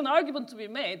there's an argument to be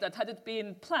made that had it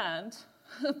been planned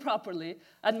properly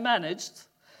and managed,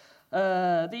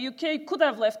 the UK could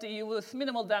have left the EU with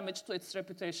minimal damage to its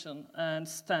reputation and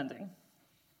standing.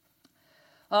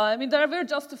 There are very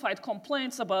justified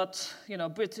complaints about,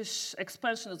 British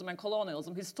expansionism and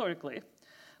colonialism historically,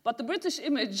 but the British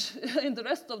image in the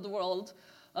rest of the world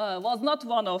was not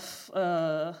one of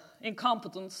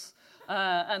incompetence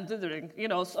and dithering.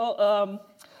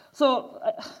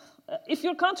 If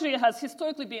your country has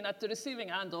historically been at the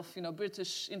receiving end of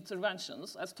British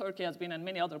interventions, as Turkey has been and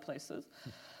many other places,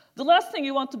 the last thing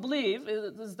you want to believe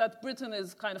is that Britain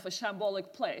is kind of a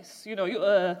shambolic place.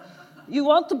 You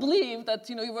want to believe that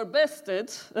you were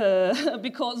bested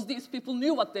because these people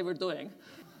knew what they were doing.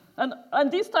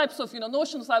 And these types of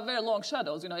notions have very long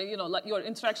shadows. Like your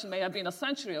interaction may have been a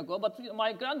century ago, but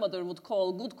my grandmother would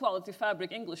call good quality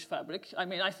fabric English fabric. I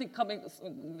mean, I think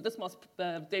this must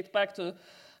date back to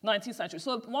 19th century.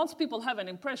 So once people have an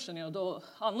impression,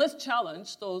 unless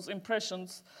challenged, those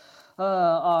impressions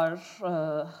are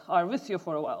with you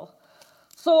for a while.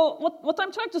 So what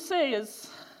I'm trying to say is,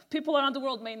 people around the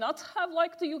world may not have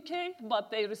liked the UK,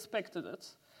 but they respected it.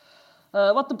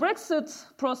 What the Brexit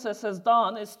process has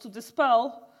done is to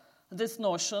dispel this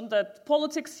notion that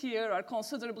politics here are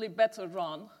considerably better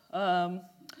run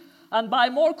and by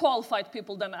more qualified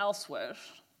people than elsewhere.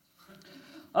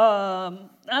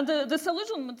 And the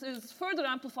disillusionment is further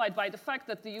amplified by the fact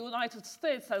that the United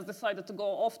States has decided to go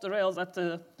off the rails at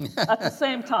the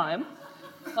same time.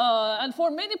 And for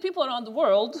many people around the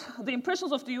world, the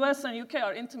impressions of the US and UK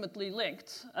are intimately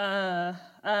linked.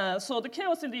 So the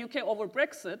chaos in the UK over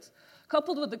Brexit,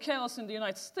 coupled with the chaos in the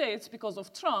United States because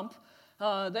of Trump,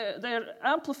 they're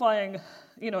amplifying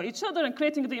each other and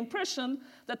creating the impression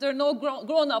that there are no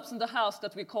grown-ups in the house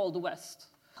that we call the West.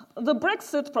 The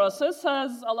Brexit process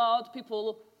has allowed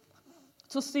people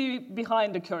to see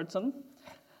behind the curtain.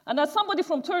 And as somebody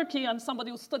from Turkey and somebody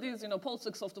who studies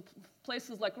politics of the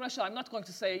places like Russia, I'm not going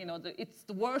to say that it's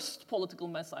the worst political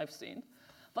mess I've seen.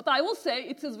 But I will say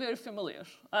it is very familiar.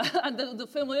 And the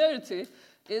familiarity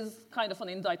is kind of an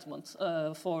indictment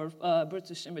for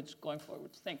British image going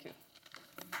forward. Thank you.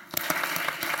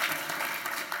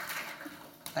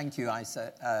 Thank you,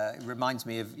 Ayse. It reminds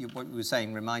me of what you were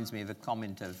saying. Reminds me of a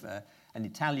comment of an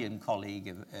Italian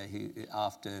colleague who,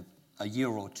 after a year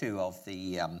or two of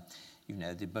the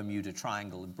Bermuda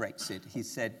Triangle and Brexit, he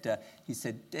said,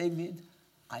 David,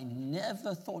 I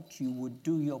never thought you would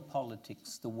do your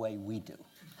politics the way we do.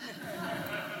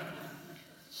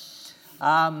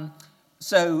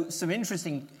 So some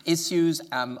interesting issues,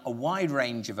 a wide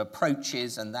range of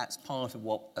approaches, and that's part of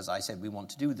what, as I said, we want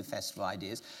to do with the Festival of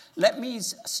Ideas. Let me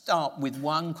start with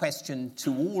one question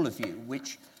to all of you,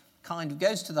 which kind of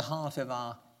goes to the heart of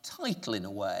our title in a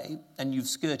way, and you've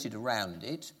skirted around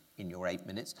it in your 8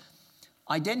 minutes.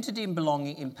 Identity and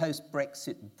belonging in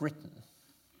post-Brexit Britain.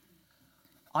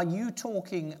 Are you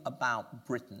talking about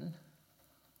Britain,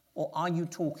 or are you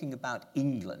talking about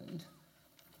England?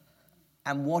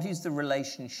 And what is the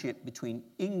relationship between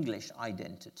English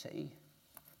identity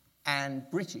and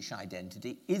British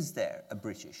identity? Is there a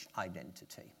British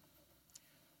identity?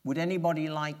 Would anybody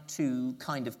like to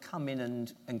kind of come in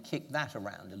and kick that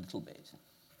around a little bit?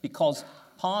 Because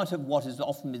part of what has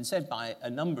often been said by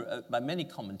by many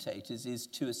commentators is,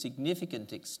 to a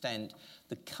significant extent,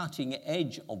 the cutting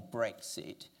edge of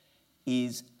Brexit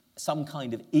is some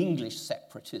kind of English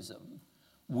separatism,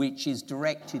 which is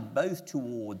directed both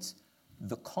towards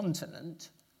the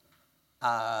continent,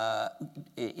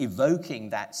 evoking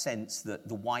that sense that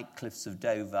the White Cliffs of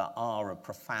Dover are a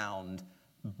profound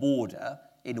border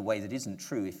in a way that isn't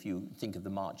true if you think of the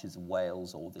marches of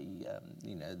Wales or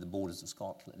the borders of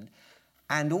Scotland,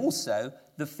 and also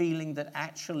the feeling that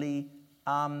actually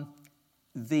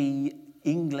the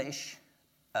English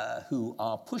who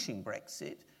are pushing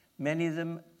Brexit, many of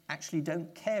them actually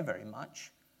don't care very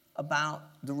much about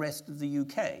the rest of the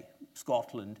UK,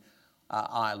 Scotland,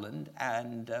 Ireland,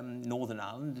 and Northern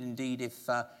Ireland. Indeed,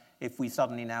 if we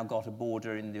suddenly now got a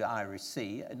border in the Irish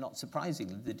Sea, not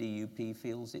surprisingly, the DUP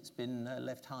feels it's been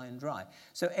left high and dry.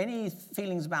 So any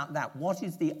feelings about that? What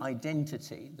is the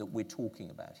identity that we're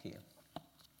talking about here?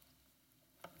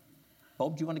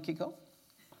 Bob, do you want to kick off?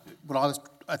 Well,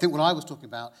 I think what I was talking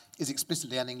about is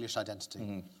explicitly an English identity.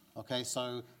 Mm-hmm. Okay,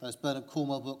 so those Bernard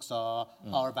Cornwell books are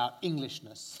about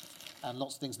Englishness, and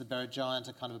lots of things in the Buried Giant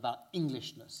are kind of about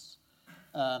Englishness.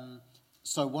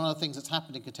 So one of the things that's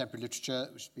happened in contemporary literature,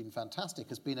 which has been fantastic,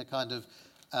 has been a kind of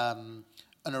a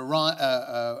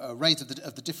raise of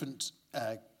the different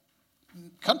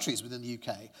countries within the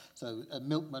UK. So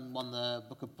Milkman won the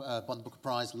Booker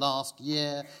Prize last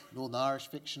year. Northern Irish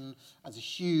fiction has a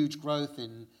huge growth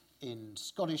in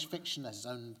Scottish fiction, has its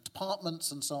own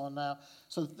departments and so on now.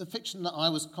 So the fiction that I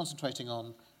was concentrating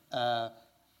on,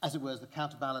 as it were, as the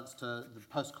counterbalance to the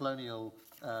post-colonial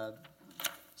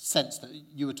sense that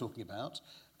you were talking about,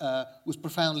 was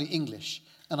profoundly English.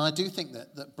 And I do think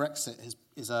that Brexit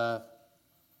is a...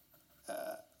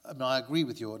 I mean, I agree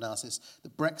with your analysis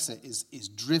that Brexit is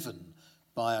driven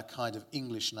by a kind of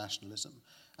English nationalism,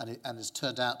 and it's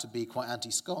turned out to be quite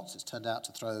anti-Scots. It's turned out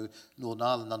to throw Northern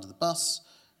Ireland under the bus.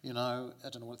 I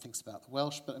don't know what it thinks about the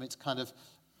Welsh, but I mean, it's kind of...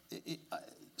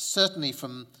 certainly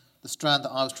from the strand that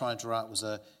I was trying to draw out was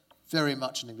a very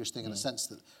much an English thing in the sense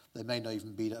that there may not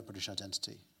even be a British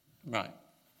identity. Right.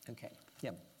 Okay.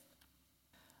 Yeah.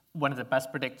 One of the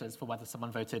best predictors for whether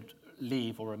someone voted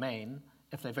leave or remain,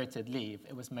 if they voted leave,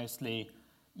 it was mostly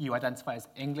you identify as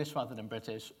English rather than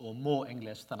British, or more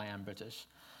English than I am British.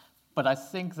 But I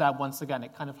think that, once again,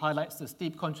 it kind of highlights this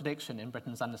deep contradiction in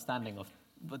Britain's understanding of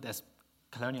this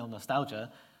colonial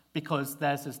nostalgia, because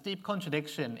there's this deep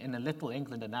contradiction in the Little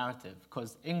Englander narrative,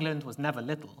 because England was never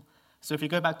little. So if you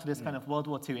go back to this kind of World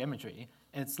War II imagery,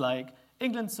 it's like,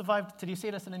 England survived, did you see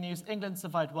this in the news? England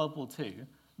survived World War II,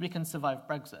 we can survive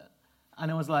Brexit.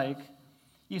 And it was like,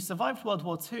 you survived World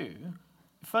War II,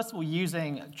 first of all,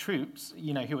 using troops,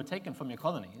 who were taken from your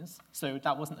colonies. So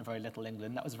that wasn't a very little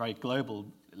England, that was a very global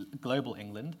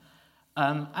England.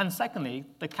 And secondly,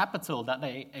 the capital that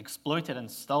they exploited and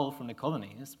stole from the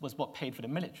colonies was what paid for the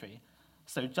military.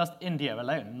 So just India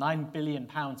alone, £9 billion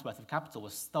worth of capital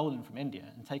was stolen from India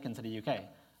and taken to the UK.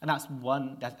 And that's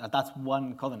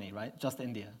one colony, right? Just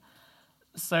India.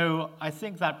 So I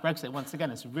think that Brexit, once again,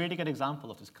 is a really good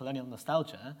example of this colonial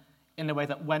nostalgia, in the way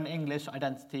that when English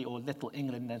identity or Little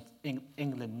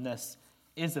Englandness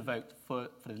is evoked for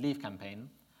the Leave campaign,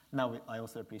 now I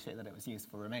also appreciate that it was used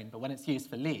for Remain, but when it's used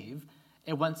for Leave,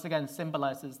 it once again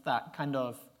symbolises that kind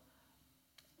of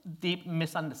deep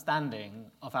misunderstanding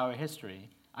of our history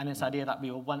and this idea that we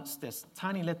were once this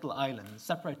tiny little island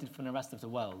separated from the rest of the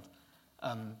world,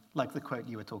 like the quote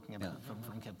you were talking about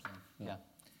from Kipling. Yeah.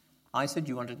 Ayse, do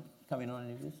you want to come in on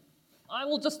any of this? I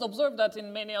will just observe that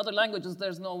in many other languages,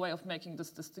 there's no way of making this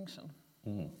distinction.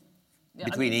 Mm. Yeah,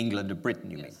 Between England and Britain,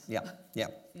 you yes. mean? Yeah,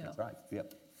 that's right. Yeah.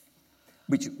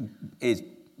 Which is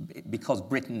because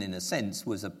Britain, in a sense,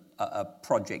 was a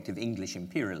project of English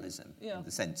imperialism, in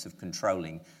the sense of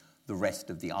controlling the rest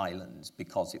of the islands,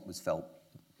 because it was felt,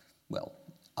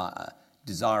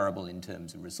 desirable in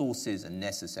terms of resources and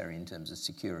necessary in terms of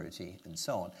security and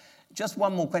so on. Just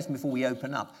one more question before we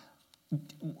open up.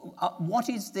 What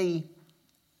is the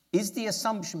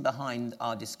assumption behind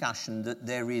our discussion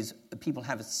that people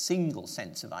have a single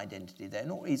sense of identity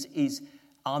then, or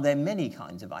are there many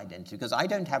kinds of identity? Because I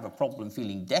don't have a problem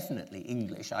feeling definitely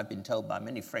English. I've been told by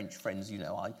many French friends,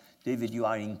 David, you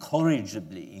are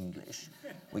incorrigibly English,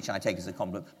 which I take as a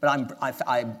compliment. But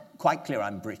I'm quite clear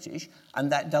I'm British,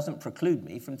 and that doesn't preclude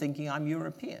me from thinking I'm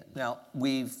European. Now,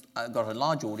 we've got a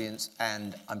large audience,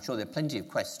 and I'm sure there are plenty of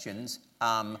questions.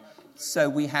 So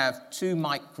we have 2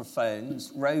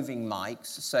 microphones, roving mics.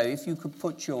 So if you could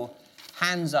put your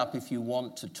hands up if you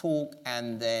want to talk,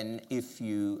 and then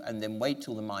wait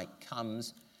till the mic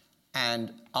comes,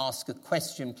 and ask a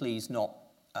question, please, not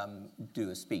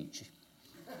do a speech.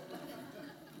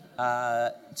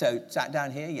 So sat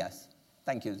down here, yes.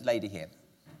 Thank you, lady here.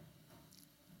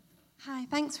 Hi,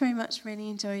 thanks very much. Really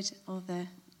enjoyed all the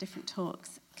different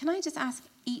talks. Can I just ask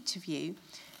each of you,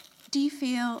 do you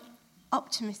feel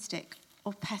optimistic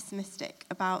or pessimistic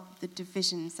about the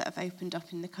divisions that have opened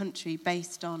up in the country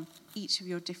based on each of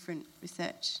your different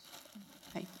research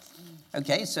papers?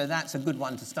 Okay, so that's a good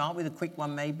one to start with, a quick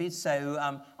one maybe.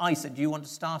 So, Ayse, do you want to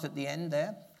start at the end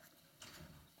there?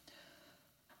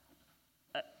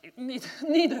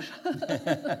 Neither.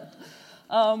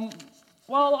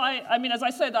 Well, I mean, as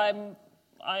I said,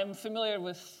 I'm familiar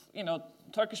with,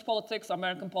 Turkish politics,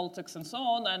 American politics, and so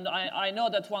on, and I know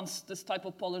that once this type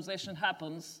of polarization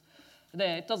happens,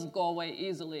 it doesn't go away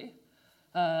easily.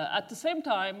 At the same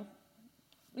time,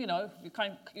 you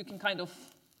can kind of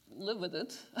live with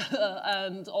it.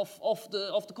 And of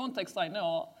the context I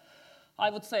know, I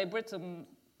would say Britain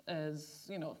is,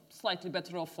 slightly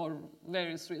better off for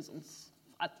various reasons,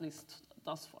 at least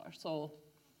thus far. So,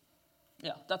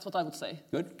 yeah, that's what I would say.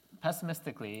 Good.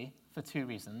 Pessimistically, for 2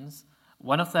 reasons.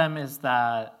 One of them is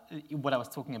that what I was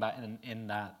talking about in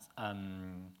that,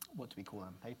 what do we call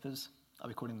them, papers? Are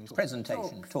we calling these?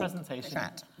 Presentation. Talk. Presentation.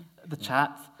 Chat. The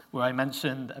chat, where I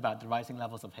mentioned about the rising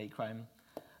levels of hate crime.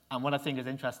 And what I think is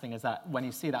interesting is that when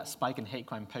you see that spike in hate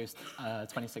crime post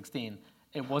 2016,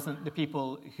 it wasn't the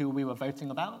people who we were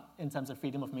voting about in terms of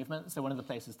freedom of movement. So one of the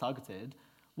places targeted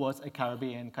was a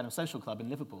Caribbean kind of social club in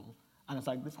Liverpool. And it's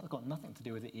like, this has got nothing to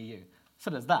do with the EU.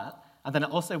 So there's that. And then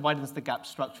it also widens the gap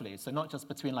structurally. So not just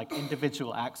between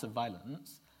individual acts of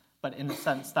violence, but in the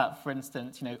sense that, for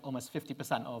instance, almost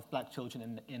 50% of black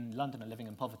children in London are living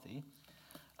in poverty,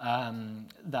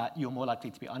 that you're more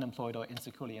likely to be unemployed or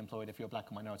insecurely employed if you're a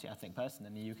black or minority ethnic person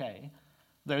in the UK.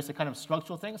 Those are kind of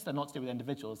structural things. They're not to do with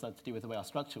individuals. They're to do with the way our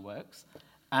structure works.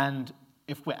 And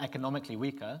if we're economically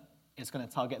weaker, it's going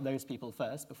to target those people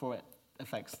first before it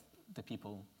affects the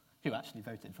people who actually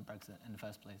voted for Brexit in the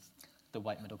first place, the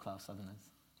white middle-class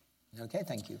Southerners. Okay,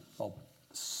 thank you. Bob?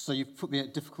 So you've put me in a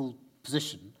difficult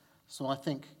position. So I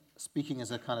think, speaking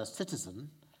as a kind of citizen,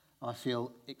 I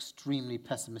feel extremely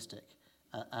pessimistic.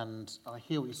 And I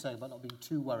hear what you're saying about not being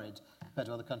too worried compared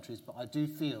to other countries, but I do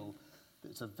feel that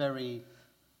it's a very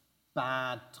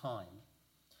bad time.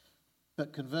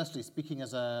 But conversely, speaking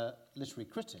as a literary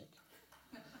critic,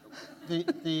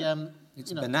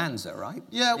 it's bonanza, right?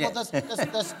 Yeah, well, yes.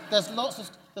 there's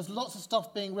lots of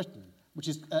stuff being written, which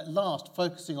is at last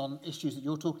focusing on issues that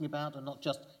you're talking about, and not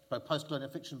just post-colonial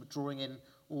fiction, but drawing in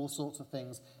all sorts of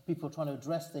things. People are trying to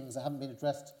address things that haven't been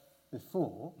addressed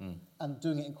before, and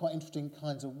doing it in quite interesting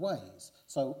kinds of ways.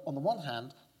 So, on the one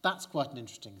hand, that's quite an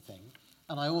interesting thing.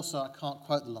 And I can't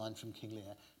quote the line from King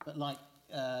Lear, but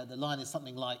the line is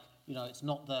something like, it's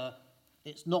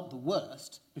not the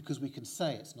worst because we can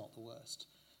say it's not the worst.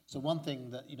 So one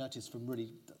thing that you notice from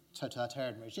really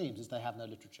totalitarian regimes is they have no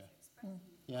literature.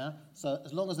 Yeah. So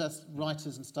as long as there's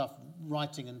writers and stuff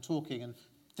writing and talking and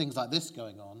things like this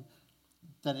going on,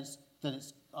 then it's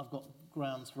I've got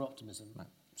grounds for optimism. Right.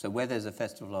 So where there's a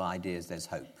festival of ideas, there's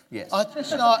hope. Yes. I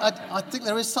think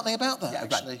there is something about that,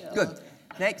 actually. Right. Good.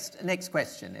 Next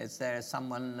question. Is there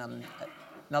someone,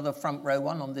 another front row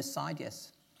one on this side?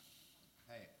 Yes.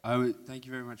 Hey, thank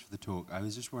you very much for the talk. I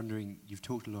was just wondering, you've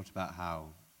talked a lot about how,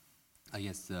 I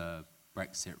guess, the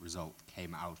Brexit result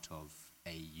came out of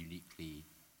a uniquely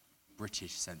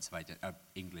British sense of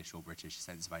English or British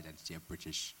sense of identity, a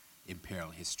British imperial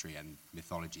history and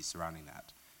mythology surrounding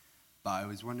that. But I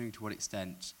was wondering to what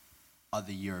extent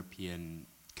other European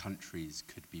countries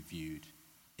could be viewed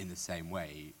in the same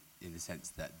way, in the sense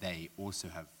that they also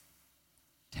have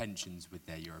tensions with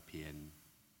their European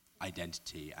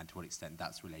identity, and to what extent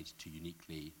that's related to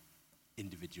uniquely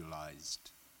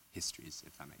individualized histories,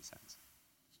 if that makes sense.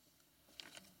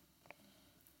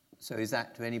 So is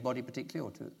that to anybody particularly,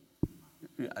 or to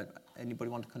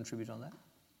anybody want to contribute on that?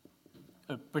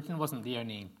 Britain wasn't the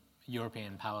only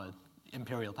European power,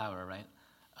 imperial power, right?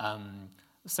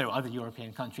 So other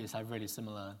European countries have really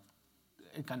similar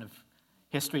kind of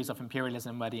histories of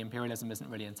imperialism where the imperialism isn't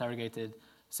really interrogated.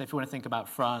 So if you want to think about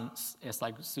France, it's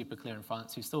like super clear in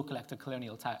France. You still collect a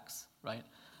colonial tax, right?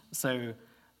 So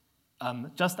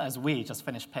just as we just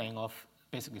finished paying off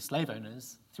basically slave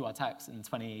owners to our tax in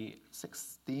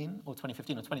 2016 or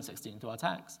 2015 or 2016 to our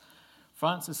tax,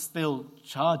 France is still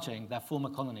charging their former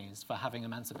colonies for having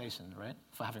emancipation, right?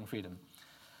 For having freedom.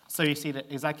 So you see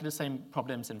exactly the same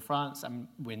problems in France and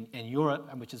in Europe,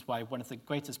 and which is why one of the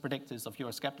greatest predictors of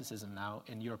Euroscepticism now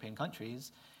in European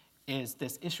countries is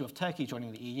this issue of Turkey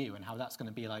joining the EU and how that's going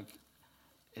to be like,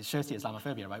 it shows the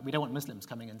Islamophobia, right? We don't want Muslims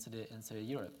coming into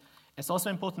Europe. It's also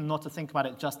important not to think about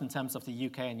it just in terms of the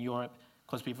UK and Europe,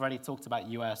 because we've already talked about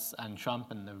US and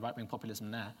Trump and the right-wing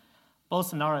populism there.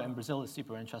 Bolsonaro in Brazil is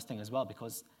super interesting as well,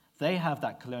 because they have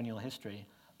that colonial history,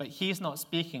 but he's not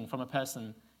speaking from a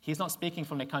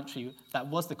country that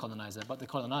was the colonizer, but the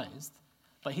colonized.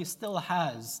 But he still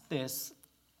has this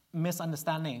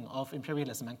misunderstanding of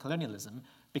imperialism and colonialism,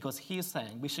 because he's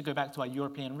saying we should go back to our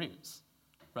European roots,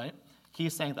 right?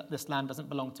 He's saying that this land doesn't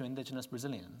belong to indigenous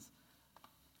Brazilians.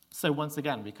 So once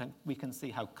again, we can see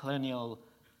how colonial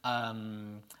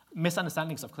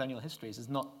misunderstandings of colonial histories is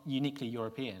not uniquely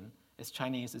European. It's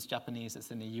Chinese, it's Japanese, it's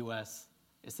in the US,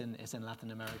 it's in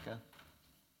Latin America.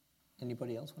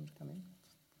 Anybody else want to come in?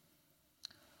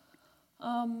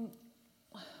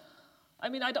 I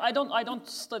mean, I don't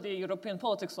study European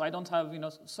politics, so I don't have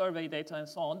survey data and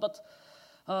so on. But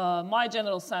my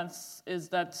general sense is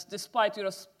that despite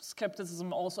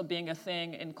Euroscepticism also being a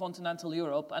thing in continental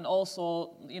Europe, and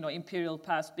also imperial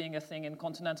past being a thing in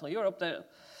continental Europe,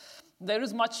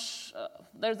 there's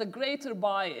a greater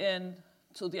buy-in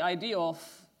to the idea of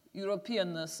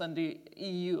Europeanness and the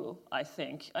EU, I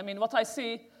think. I mean, what I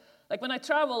see, like when I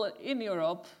travel in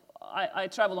Europe, I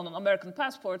travel on an American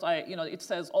passport. It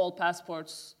says all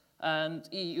passports and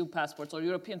EU passports or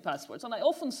European passports. And I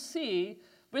often see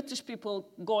British people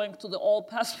going to the all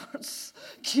passports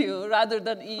queue rather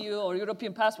than EU or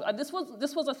European passport. And this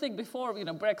was a thing before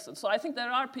Brexit. So I think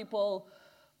there are people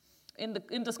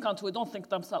in this country who don't think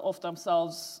of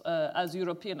themselves as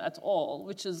European at all,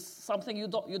 which is something you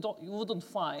wouldn't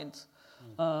find,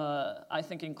 I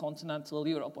think, in continental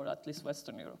Europe, or at least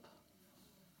Western Europe.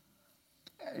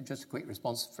 Just a quick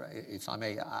response, if I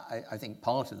may. I think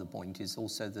part of the point is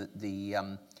also that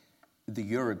the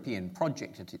European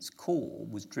project at its core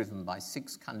was driven by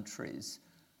 6 countries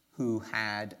who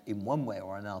had, in one way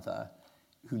or another,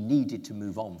 who needed to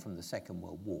move on from the Second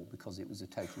World War because it was a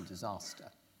total disaster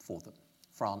for them.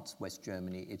 France, West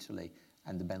Germany, Italy,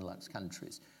 and the Benelux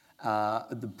countries.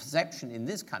 The perception in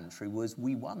this country was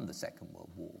we won the Second World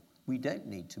War. We don't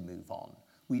need to move on.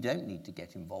 we don't need to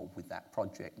get involved with that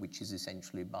project, which is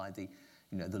essentially by the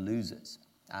losers.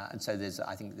 And so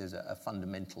I think there's a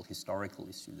fundamental historical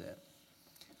issue there.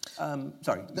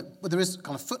 Sorry. But there is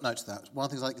kind of footnote to that. One of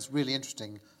the things I think is really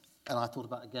interesting, and I thought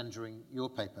about again during your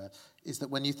paper, is that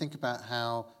when you think about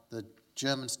how the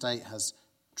German state has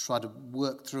tried to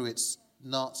work through its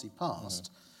Nazi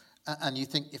past, and you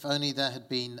think if only there had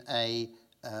been a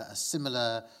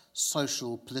similar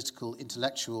social, political,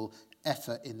 intellectual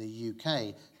effort in the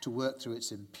UK to work through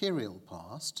its imperial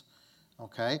past,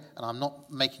 okay, and I'm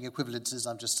not making equivalences,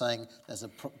 I'm just saying there's a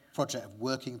project of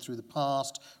working through the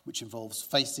past which involves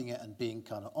facing it and being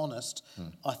kind of honest,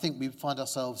 I think we find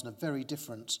ourselves in a very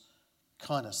different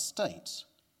kind of state.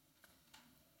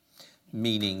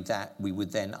 Meaning that we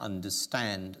would then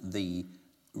understand the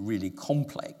really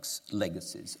complex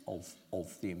legacies of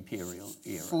the imperial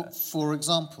era. For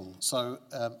example, so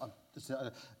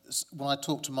when I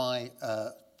talk to my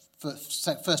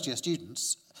first-year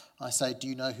students, I say, do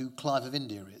you know who Clive of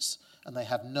India is? And they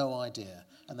have no idea.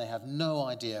 And they have no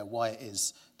idea why it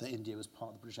is that India was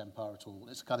part of the British Empire at all.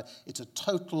 It's a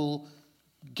total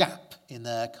gap in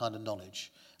their kind of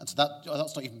knowledge. And so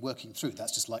that's not even working through.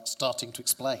 That's just like starting to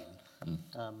explain.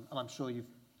 And I'm sure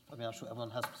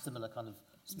everyone has similar kind of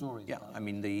stories. Yeah, I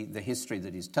mean, the history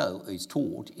that is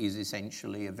taught is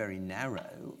essentially a very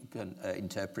narrow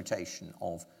interpretation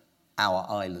of our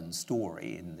island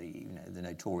story in the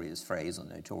notorious phrase or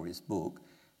notorious book,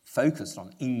 focused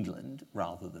on England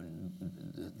rather than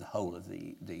the whole of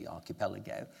the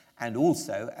archipelago, and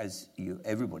also, as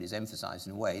everybody's emphasised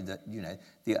in a way, that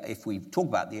if we talk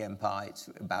about the empire, it's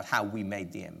about how we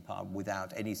made the empire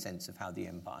without any sense of how the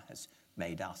empire has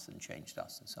made us and changed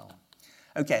us and so on.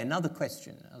 Okay, another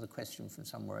question from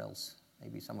somewhere else,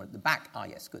 maybe somewhere at the back. Ah,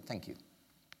 yes, good, thank you.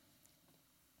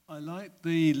 I like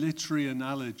the literary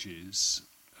analogies,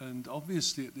 and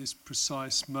obviously at this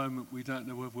precise moment we don't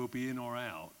know whether we'll be in or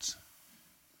out,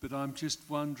 but I'm just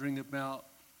wondering about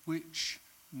which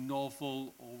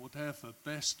novel or whatever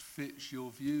best fits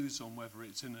your views on whether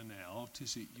it's in and out.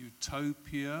 Is it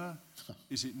Utopia?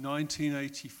 Is it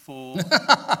 1984?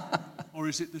 Or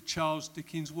is it the Charles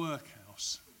Dickens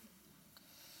Workhouse?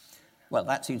 Well,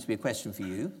 that seems to be a question for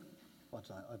you.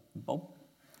 Bob?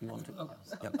 You want to?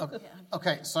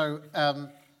 Okay, so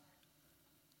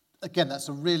again, that's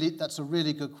a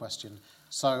really good question.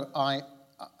 So I'm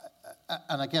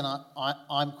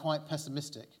quite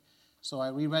pessimistic. So I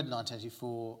reread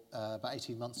 1984 about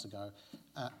 18 months ago,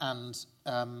 and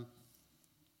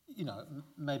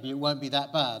maybe it won't be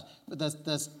that bad. But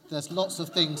there's lots of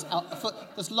things afoot.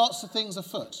 There's lots of things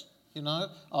afoot.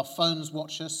 Our phones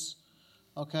watch us.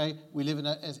 Okay, we live in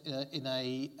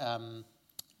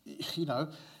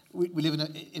we live in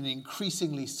an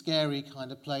increasingly scary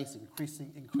kind of place,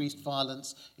 increased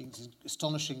violence,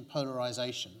 astonishing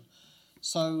polarisation.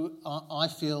 So I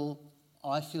feel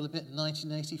a bit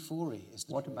 1984-y.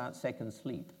 What about Second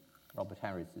Sleep? Robert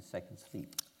Harris's Second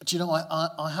Sleep. Do you know,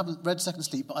 I haven't read Second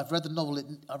Sleep, but I've read the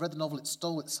novel. It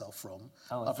stole itself from.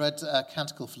 I've read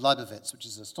Canticle for Leibowitz, which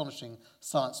is an astonishing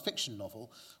science fiction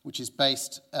novel, which is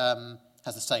based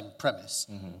has the same premise,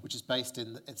 which is based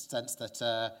in the sense that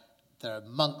there are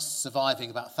monks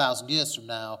surviving about 1,000 years from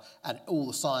now, and all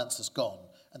the science has gone,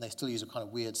 and they still use a kind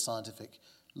of weird scientific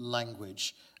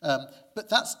language. But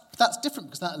that's different,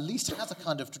 because that at least it has a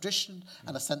kind of tradition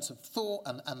and a sense of thought,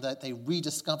 and they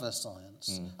rediscover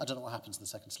science. I don't know what happens in the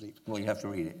Second Sleep. Well, you have to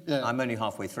read it. Yeah. I'm only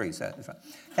halfway through, so that's right.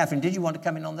 Catherine, did you want to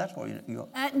come in on that, or you?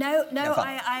 No.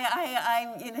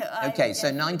 Okay, so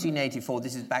 1984.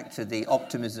 This is back to the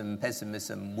optimism,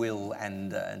 pessimism, will,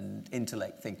 and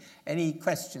intellect thing. Any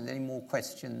questions? Any more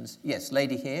questions? Yes,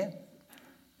 lady here.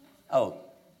 Oh,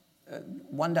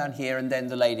 one down here, and then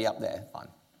the lady up there. Fine.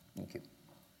 Thank you.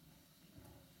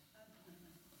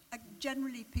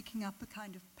 Generally picking up a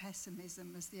kind of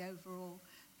pessimism as the overall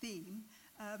theme,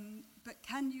 but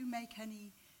can you make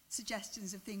any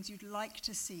suggestions of things you'd like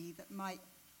to see that might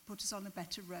put us on a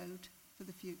better road for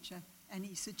the future?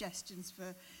 Any suggestions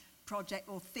for project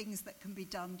or things that can be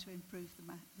done to improve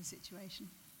the situation?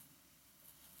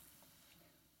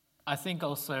 I think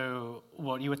also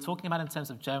what you were talking about in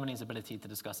terms of Germany's ability to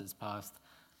discuss its past,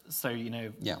 so,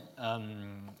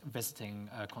 visiting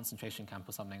a concentration camp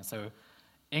or something, so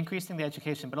increasing the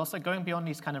education, but also going beyond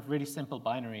these kind of really simple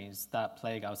binaries that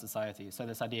plague our society. So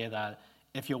this idea that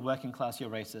if you're working class, you're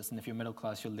racist, and if you're middle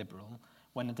class, you're liberal,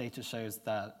 when the data shows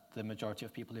that the majority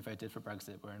of people who voted for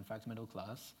Brexit were in fact middle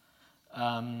class.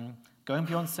 Going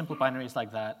beyond simple binaries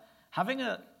like that, having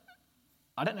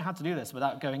I don't know how to do this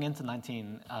without going into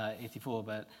 1984,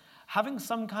 but having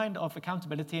some kind of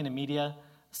accountability in the media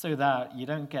so that you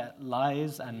don't get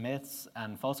lies and myths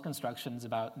and false constructions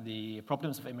about the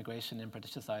problems of immigration in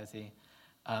British society.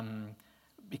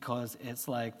 Because it's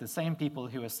like the same people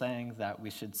who are saying that we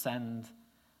should send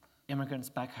immigrants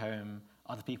back home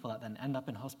are the people that then end up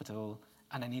in hospital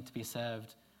and they need to be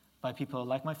served by people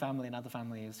like my family and other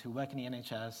families who work in the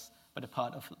NHS but are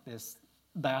part of this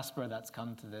diaspora that's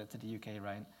come to the UK,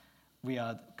 right? We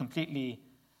are completely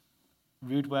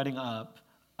rude wording up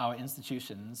our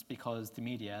institutions because the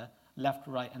media, left,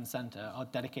 right, and centre, are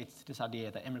dedicated to this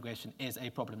idea that immigration is a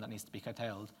problem that needs to be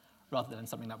curtailed rather than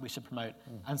something that we should promote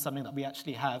and something that we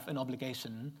actually have an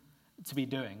obligation to be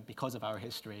doing because of our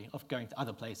history of going to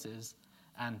other places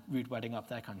and rude wording up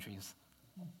their countries.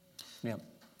 Yeah.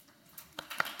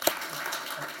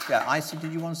 Yeah, Ayse,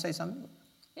 did you want to say something?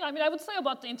 Yeah, I mean, I would say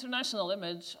about the international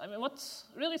image, I mean, what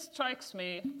really strikes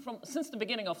me since the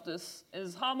beginning of this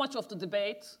is how much of the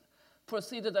debate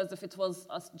proceeded as if it was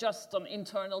just an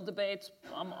internal debate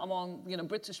among,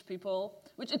 British people,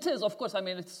 which it is, of course. I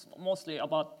mean, it's mostly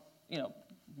about,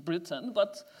 Britain.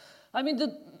 But, I mean,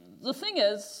 the thing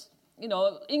is,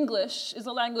 English is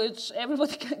a language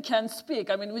everybody can speak,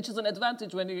 I mean, which is an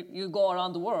advantage when you go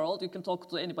around the world. You can talk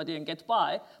to anybody and get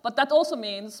by. But that also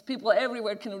means people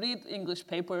everywhere can read English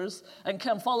papers and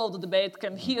can follow the debate,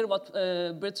 can hear what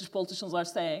British politicians are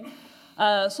saying.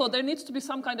 So there needs to be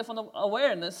some kind of an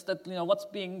awareness that, what's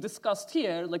being discussed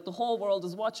here, like the whole world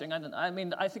is watching. And I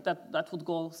mean, I think that would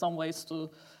go some ways to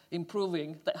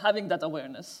improving, having that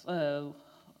awareness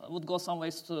would go some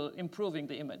ways to improving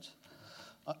the image.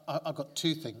 I've got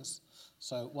two things.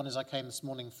 So one is I came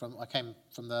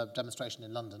from the demonstration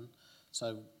in London,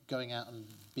 so going out and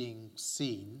being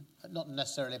seen, not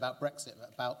necessarily about Brexit,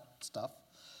 but about stuff.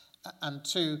 And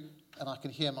two, and I can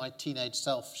hear my teenage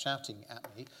self shouting at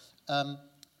me,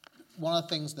 one of the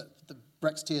things that the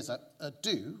Brexiteers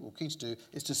do, or keen to do,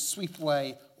 is to sweep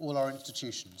away all our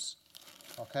institutions.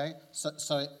 Okay?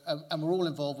 And we're all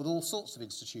involved with all sorts of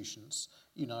institutions.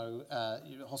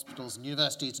 Hospitals and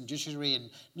universities and judiciary and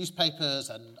newspapers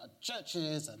and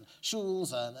churches and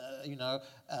schools and,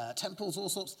 temples, all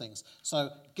sorts of things. So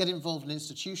get involved in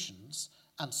institutions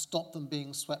and stop them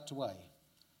being swept away.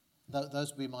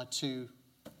 Those would be my two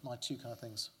kind of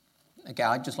things. Okay,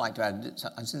 I'd just like to add,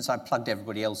 since I plugged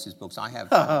everybody else's books, I have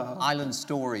Island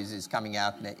Stories is coming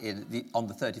out on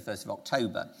the 31st of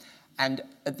October. And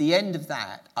at the end of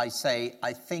that, I say,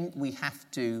 I think we have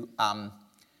to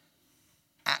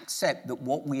accept that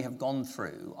what we have gone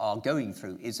through, are going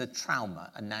through, is a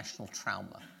trauma, a national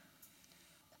trauma.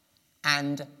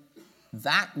 And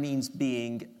that means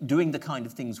doing the kind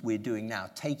of things we're doing now,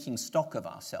 taking stock of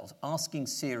ourselves, asking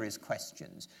serious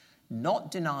questions,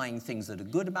 not denying things that are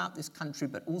good about this country,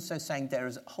 but also saying there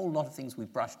is a whole lot of things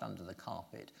we've brushed under the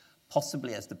carpet,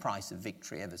 possibly as the price of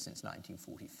victory ever since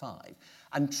 1945.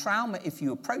 And trauma, if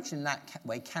you approach it in that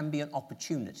way, can be an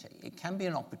opportunity. It can be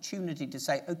an opportunity to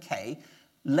say, okay,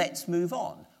 let's move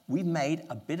on. We've made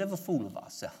a bit of a fool of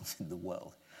ourselves in the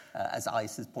world, as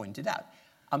Ayse has pointed out.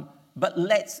 But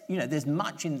there's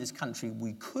much in this country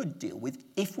we could deal with.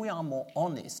 If we are more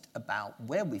honest about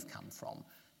where we've come from,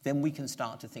 then we can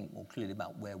start to think more clearly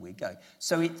about where we're going.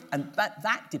 So it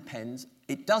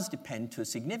does depend to a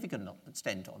significant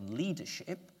extent on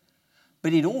leadership,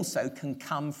 but it also can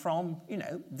come from,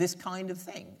 this kind of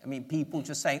thing. I mean, people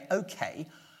just saying, okay,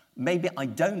 maybe I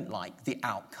don't like the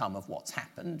outcome of what's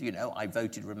happened. I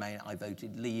voted Remain, I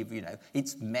voted Leave,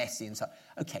 it's messy and so.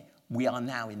 Okay, we are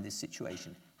now in this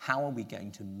situation. How are we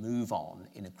going to move on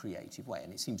in a creative way?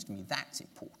 And it seems to me that's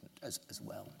important as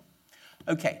well.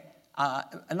 Okay.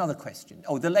 Another question.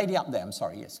 Oh, the lady up there, I'm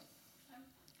sorry, yes.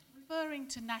 Referring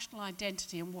to national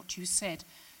identity and what you said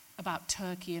about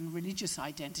Turkey and religious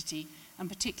identity, and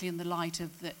particularly in the light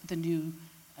of the new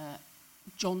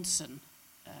Johnson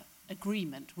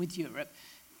agreement with Europe,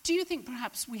 do you think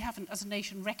perhaps we haven't, as a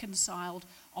nation, reconciled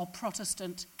our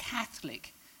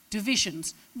Protestant-Catholic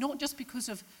divisions, not just because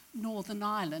of Northern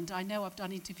Ireland? I know I've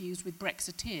done interviews with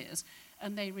Brexiteers,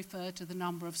 and they refer to the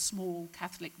number of small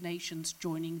Catholic nations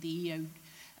joining the EU,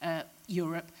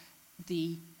 Europe,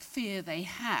 the fear they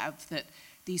have that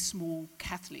these small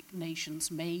Catholic nations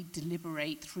may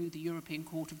deliberate through the European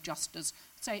Court of Justice,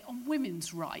 say, on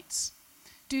women's rights.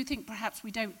 Do you think perhaps we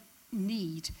don't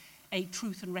need a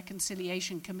Truth and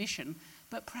Reconciliation Commission,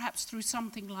 but perhaps through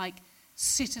something like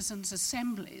citizens'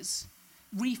 assemblies,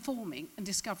 reforming and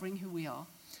discovering who we are?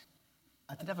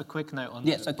 I did have a quick note on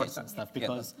the Protestant stuff,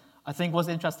 because I think what's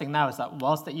interesting now is that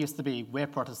whilst it used to be we're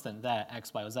Protestant, they're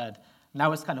X, Y, or Z,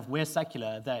 now it's kind of we're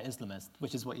secular, they're Islamist,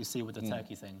 which is what you see with the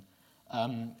Turkey thing.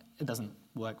 It doesn't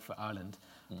work for Ireland.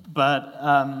 But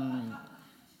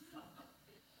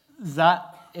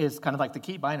that is kind of like the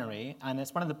key binary, and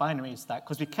it's one of the binaries that,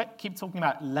 because we keep talking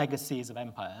about legacies of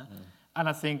empire, and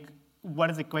I think one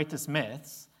of the greatest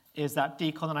myths is that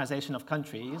decolonization of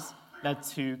countries led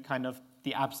to kind of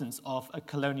the absence of a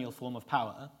colonial form of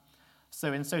power.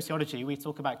 So in sociology, we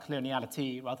talk about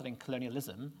coloniality rather than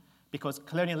colonialism, because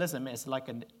colonialism is like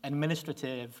an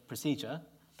administrative procedure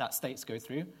that states go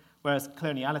through, whereas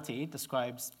coloniality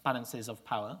describes balances of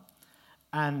power.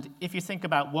 And if you think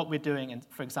about what we're doing,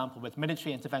 for example, with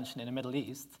military intervention in the Middle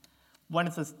East, one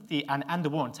of and the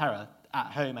war on terror at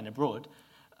home and abroad,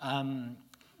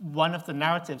 one of the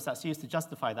narratives that's used to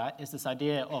justify that is this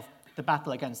idea of the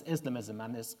battle against Islamism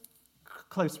and this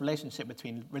close relationship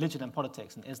between religion and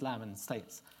politics and Islam and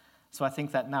states. So I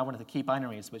think that now one of the key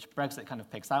binaries, which Brexit kind of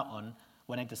picks out on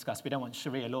when they discuss we don't want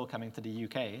Sharia law coming to the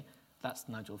UK, that's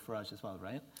Nigel Farage as well,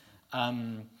 right?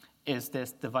 Is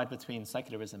this divide between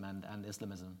secularism and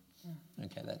Islamism.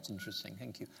 Okay, that's interesting.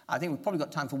 Thank you. I think we've probably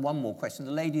got time for one more question.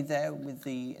 The lady there with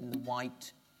in the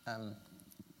white.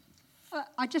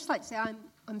 I'd just like to say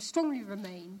I'm strongly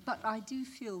Remain, but I do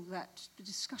feel that the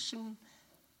discussion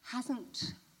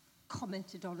hasn't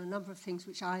commented on a number of things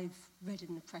which I've read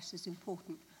in the press as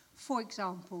important. For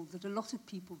example, that a lot of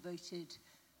people voted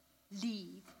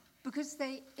Leave because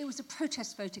it was a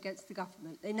protest vote against the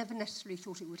government. They never necessarily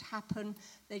thought it would happen.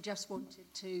 They just wanted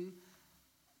to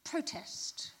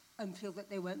protest and feel that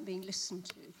they weren't being listened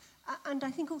to. And I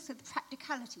think also the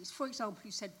practicalities. For example,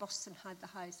 you said Boston had the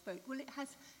highest vote. Well, it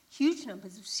has huge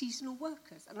numbers of seasonal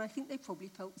workers, and I think they probably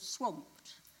felt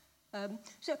swamped.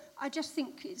 So I just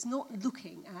think it's not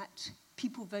looking at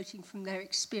people voting from their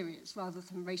experience rather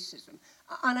than racism.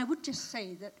 And I would just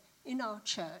say that in our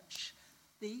church,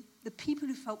 the people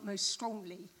who felt most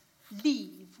strongly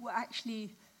Leave were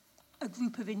actually a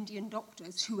group of Indian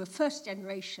doctors who were first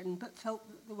generation but felt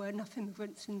that there were enough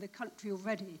immigrants in the country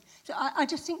already. So I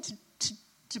just think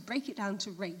to break it down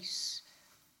to race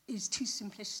is too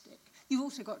simplistic. You've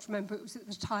also got to remember it was at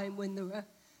the time when there were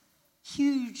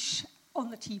huge, on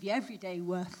the TV every day,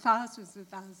 were thousands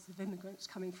of immigrants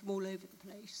coming from all over the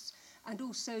place. And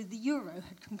also the euro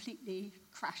had completely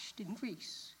crashed in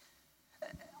Greece.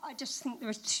 I just think there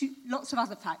are lots of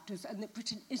other factors, and that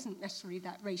Britain isn't necessarily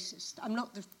that racist. I'm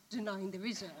not denying there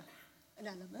is an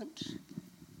element,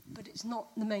 but it's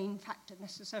not the main factor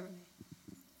necessarily.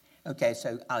 Okay,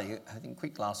 so Ali, I think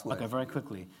quick last word. Okay, very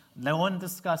quickly. No one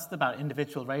discussed about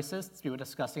individual racists. We were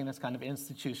discussing this kind of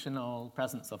institutional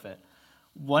presence of it.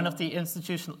 One of the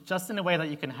institutional, just in a way that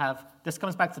you can have, this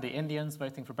comes back to the Indians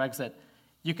voting for Brexit,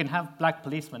 you can have black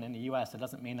policemen in the US. It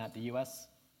doesn't mean that the US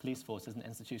police force isn't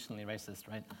institutionally racist,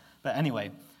 right? But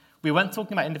anyway, we weren't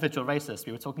talking about individual racists.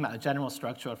 We were talking about a general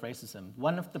structure of racism.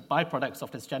 One of the byproducts of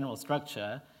this general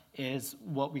structure is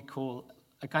what we call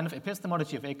a kind of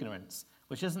epistemology of ignorance,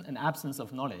 which isn't an absence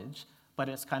of knowledge, but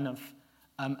it's kind of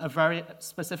a very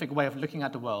specific way of looking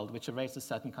at the world which erases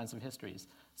certain kinds of histories.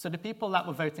 So the people that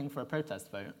were voting for a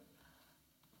protest vote,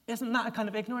 isn't that a kind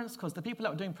of ignorance? Because the people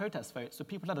that were doing protest votes were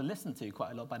people that are listened to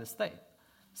quite a lot by the state.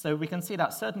 So we can see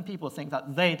that certain people think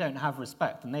that they don't have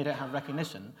respect and they don't have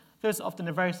recognition. Those are often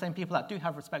the very same people that do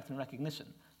have respect and recognition.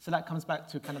 So that comes back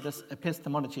to kind of this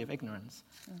epistemology of ignorance.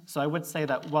 So I would say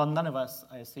that while none of us,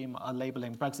 I assume, are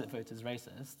labeling Brexit voters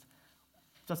racist,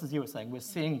 just as you were saying, we're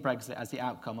seeing Brexit as the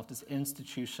outcome of this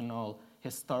institutional,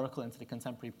 historical, into the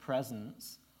contemporary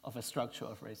presence of a structure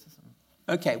of racism.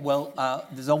 Okay, well,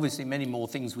 there's obviously many more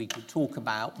things we could talk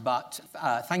about, but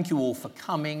thank you all for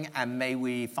coming, and may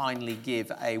we finally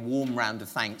give a warm round of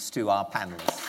thanks to our panellists.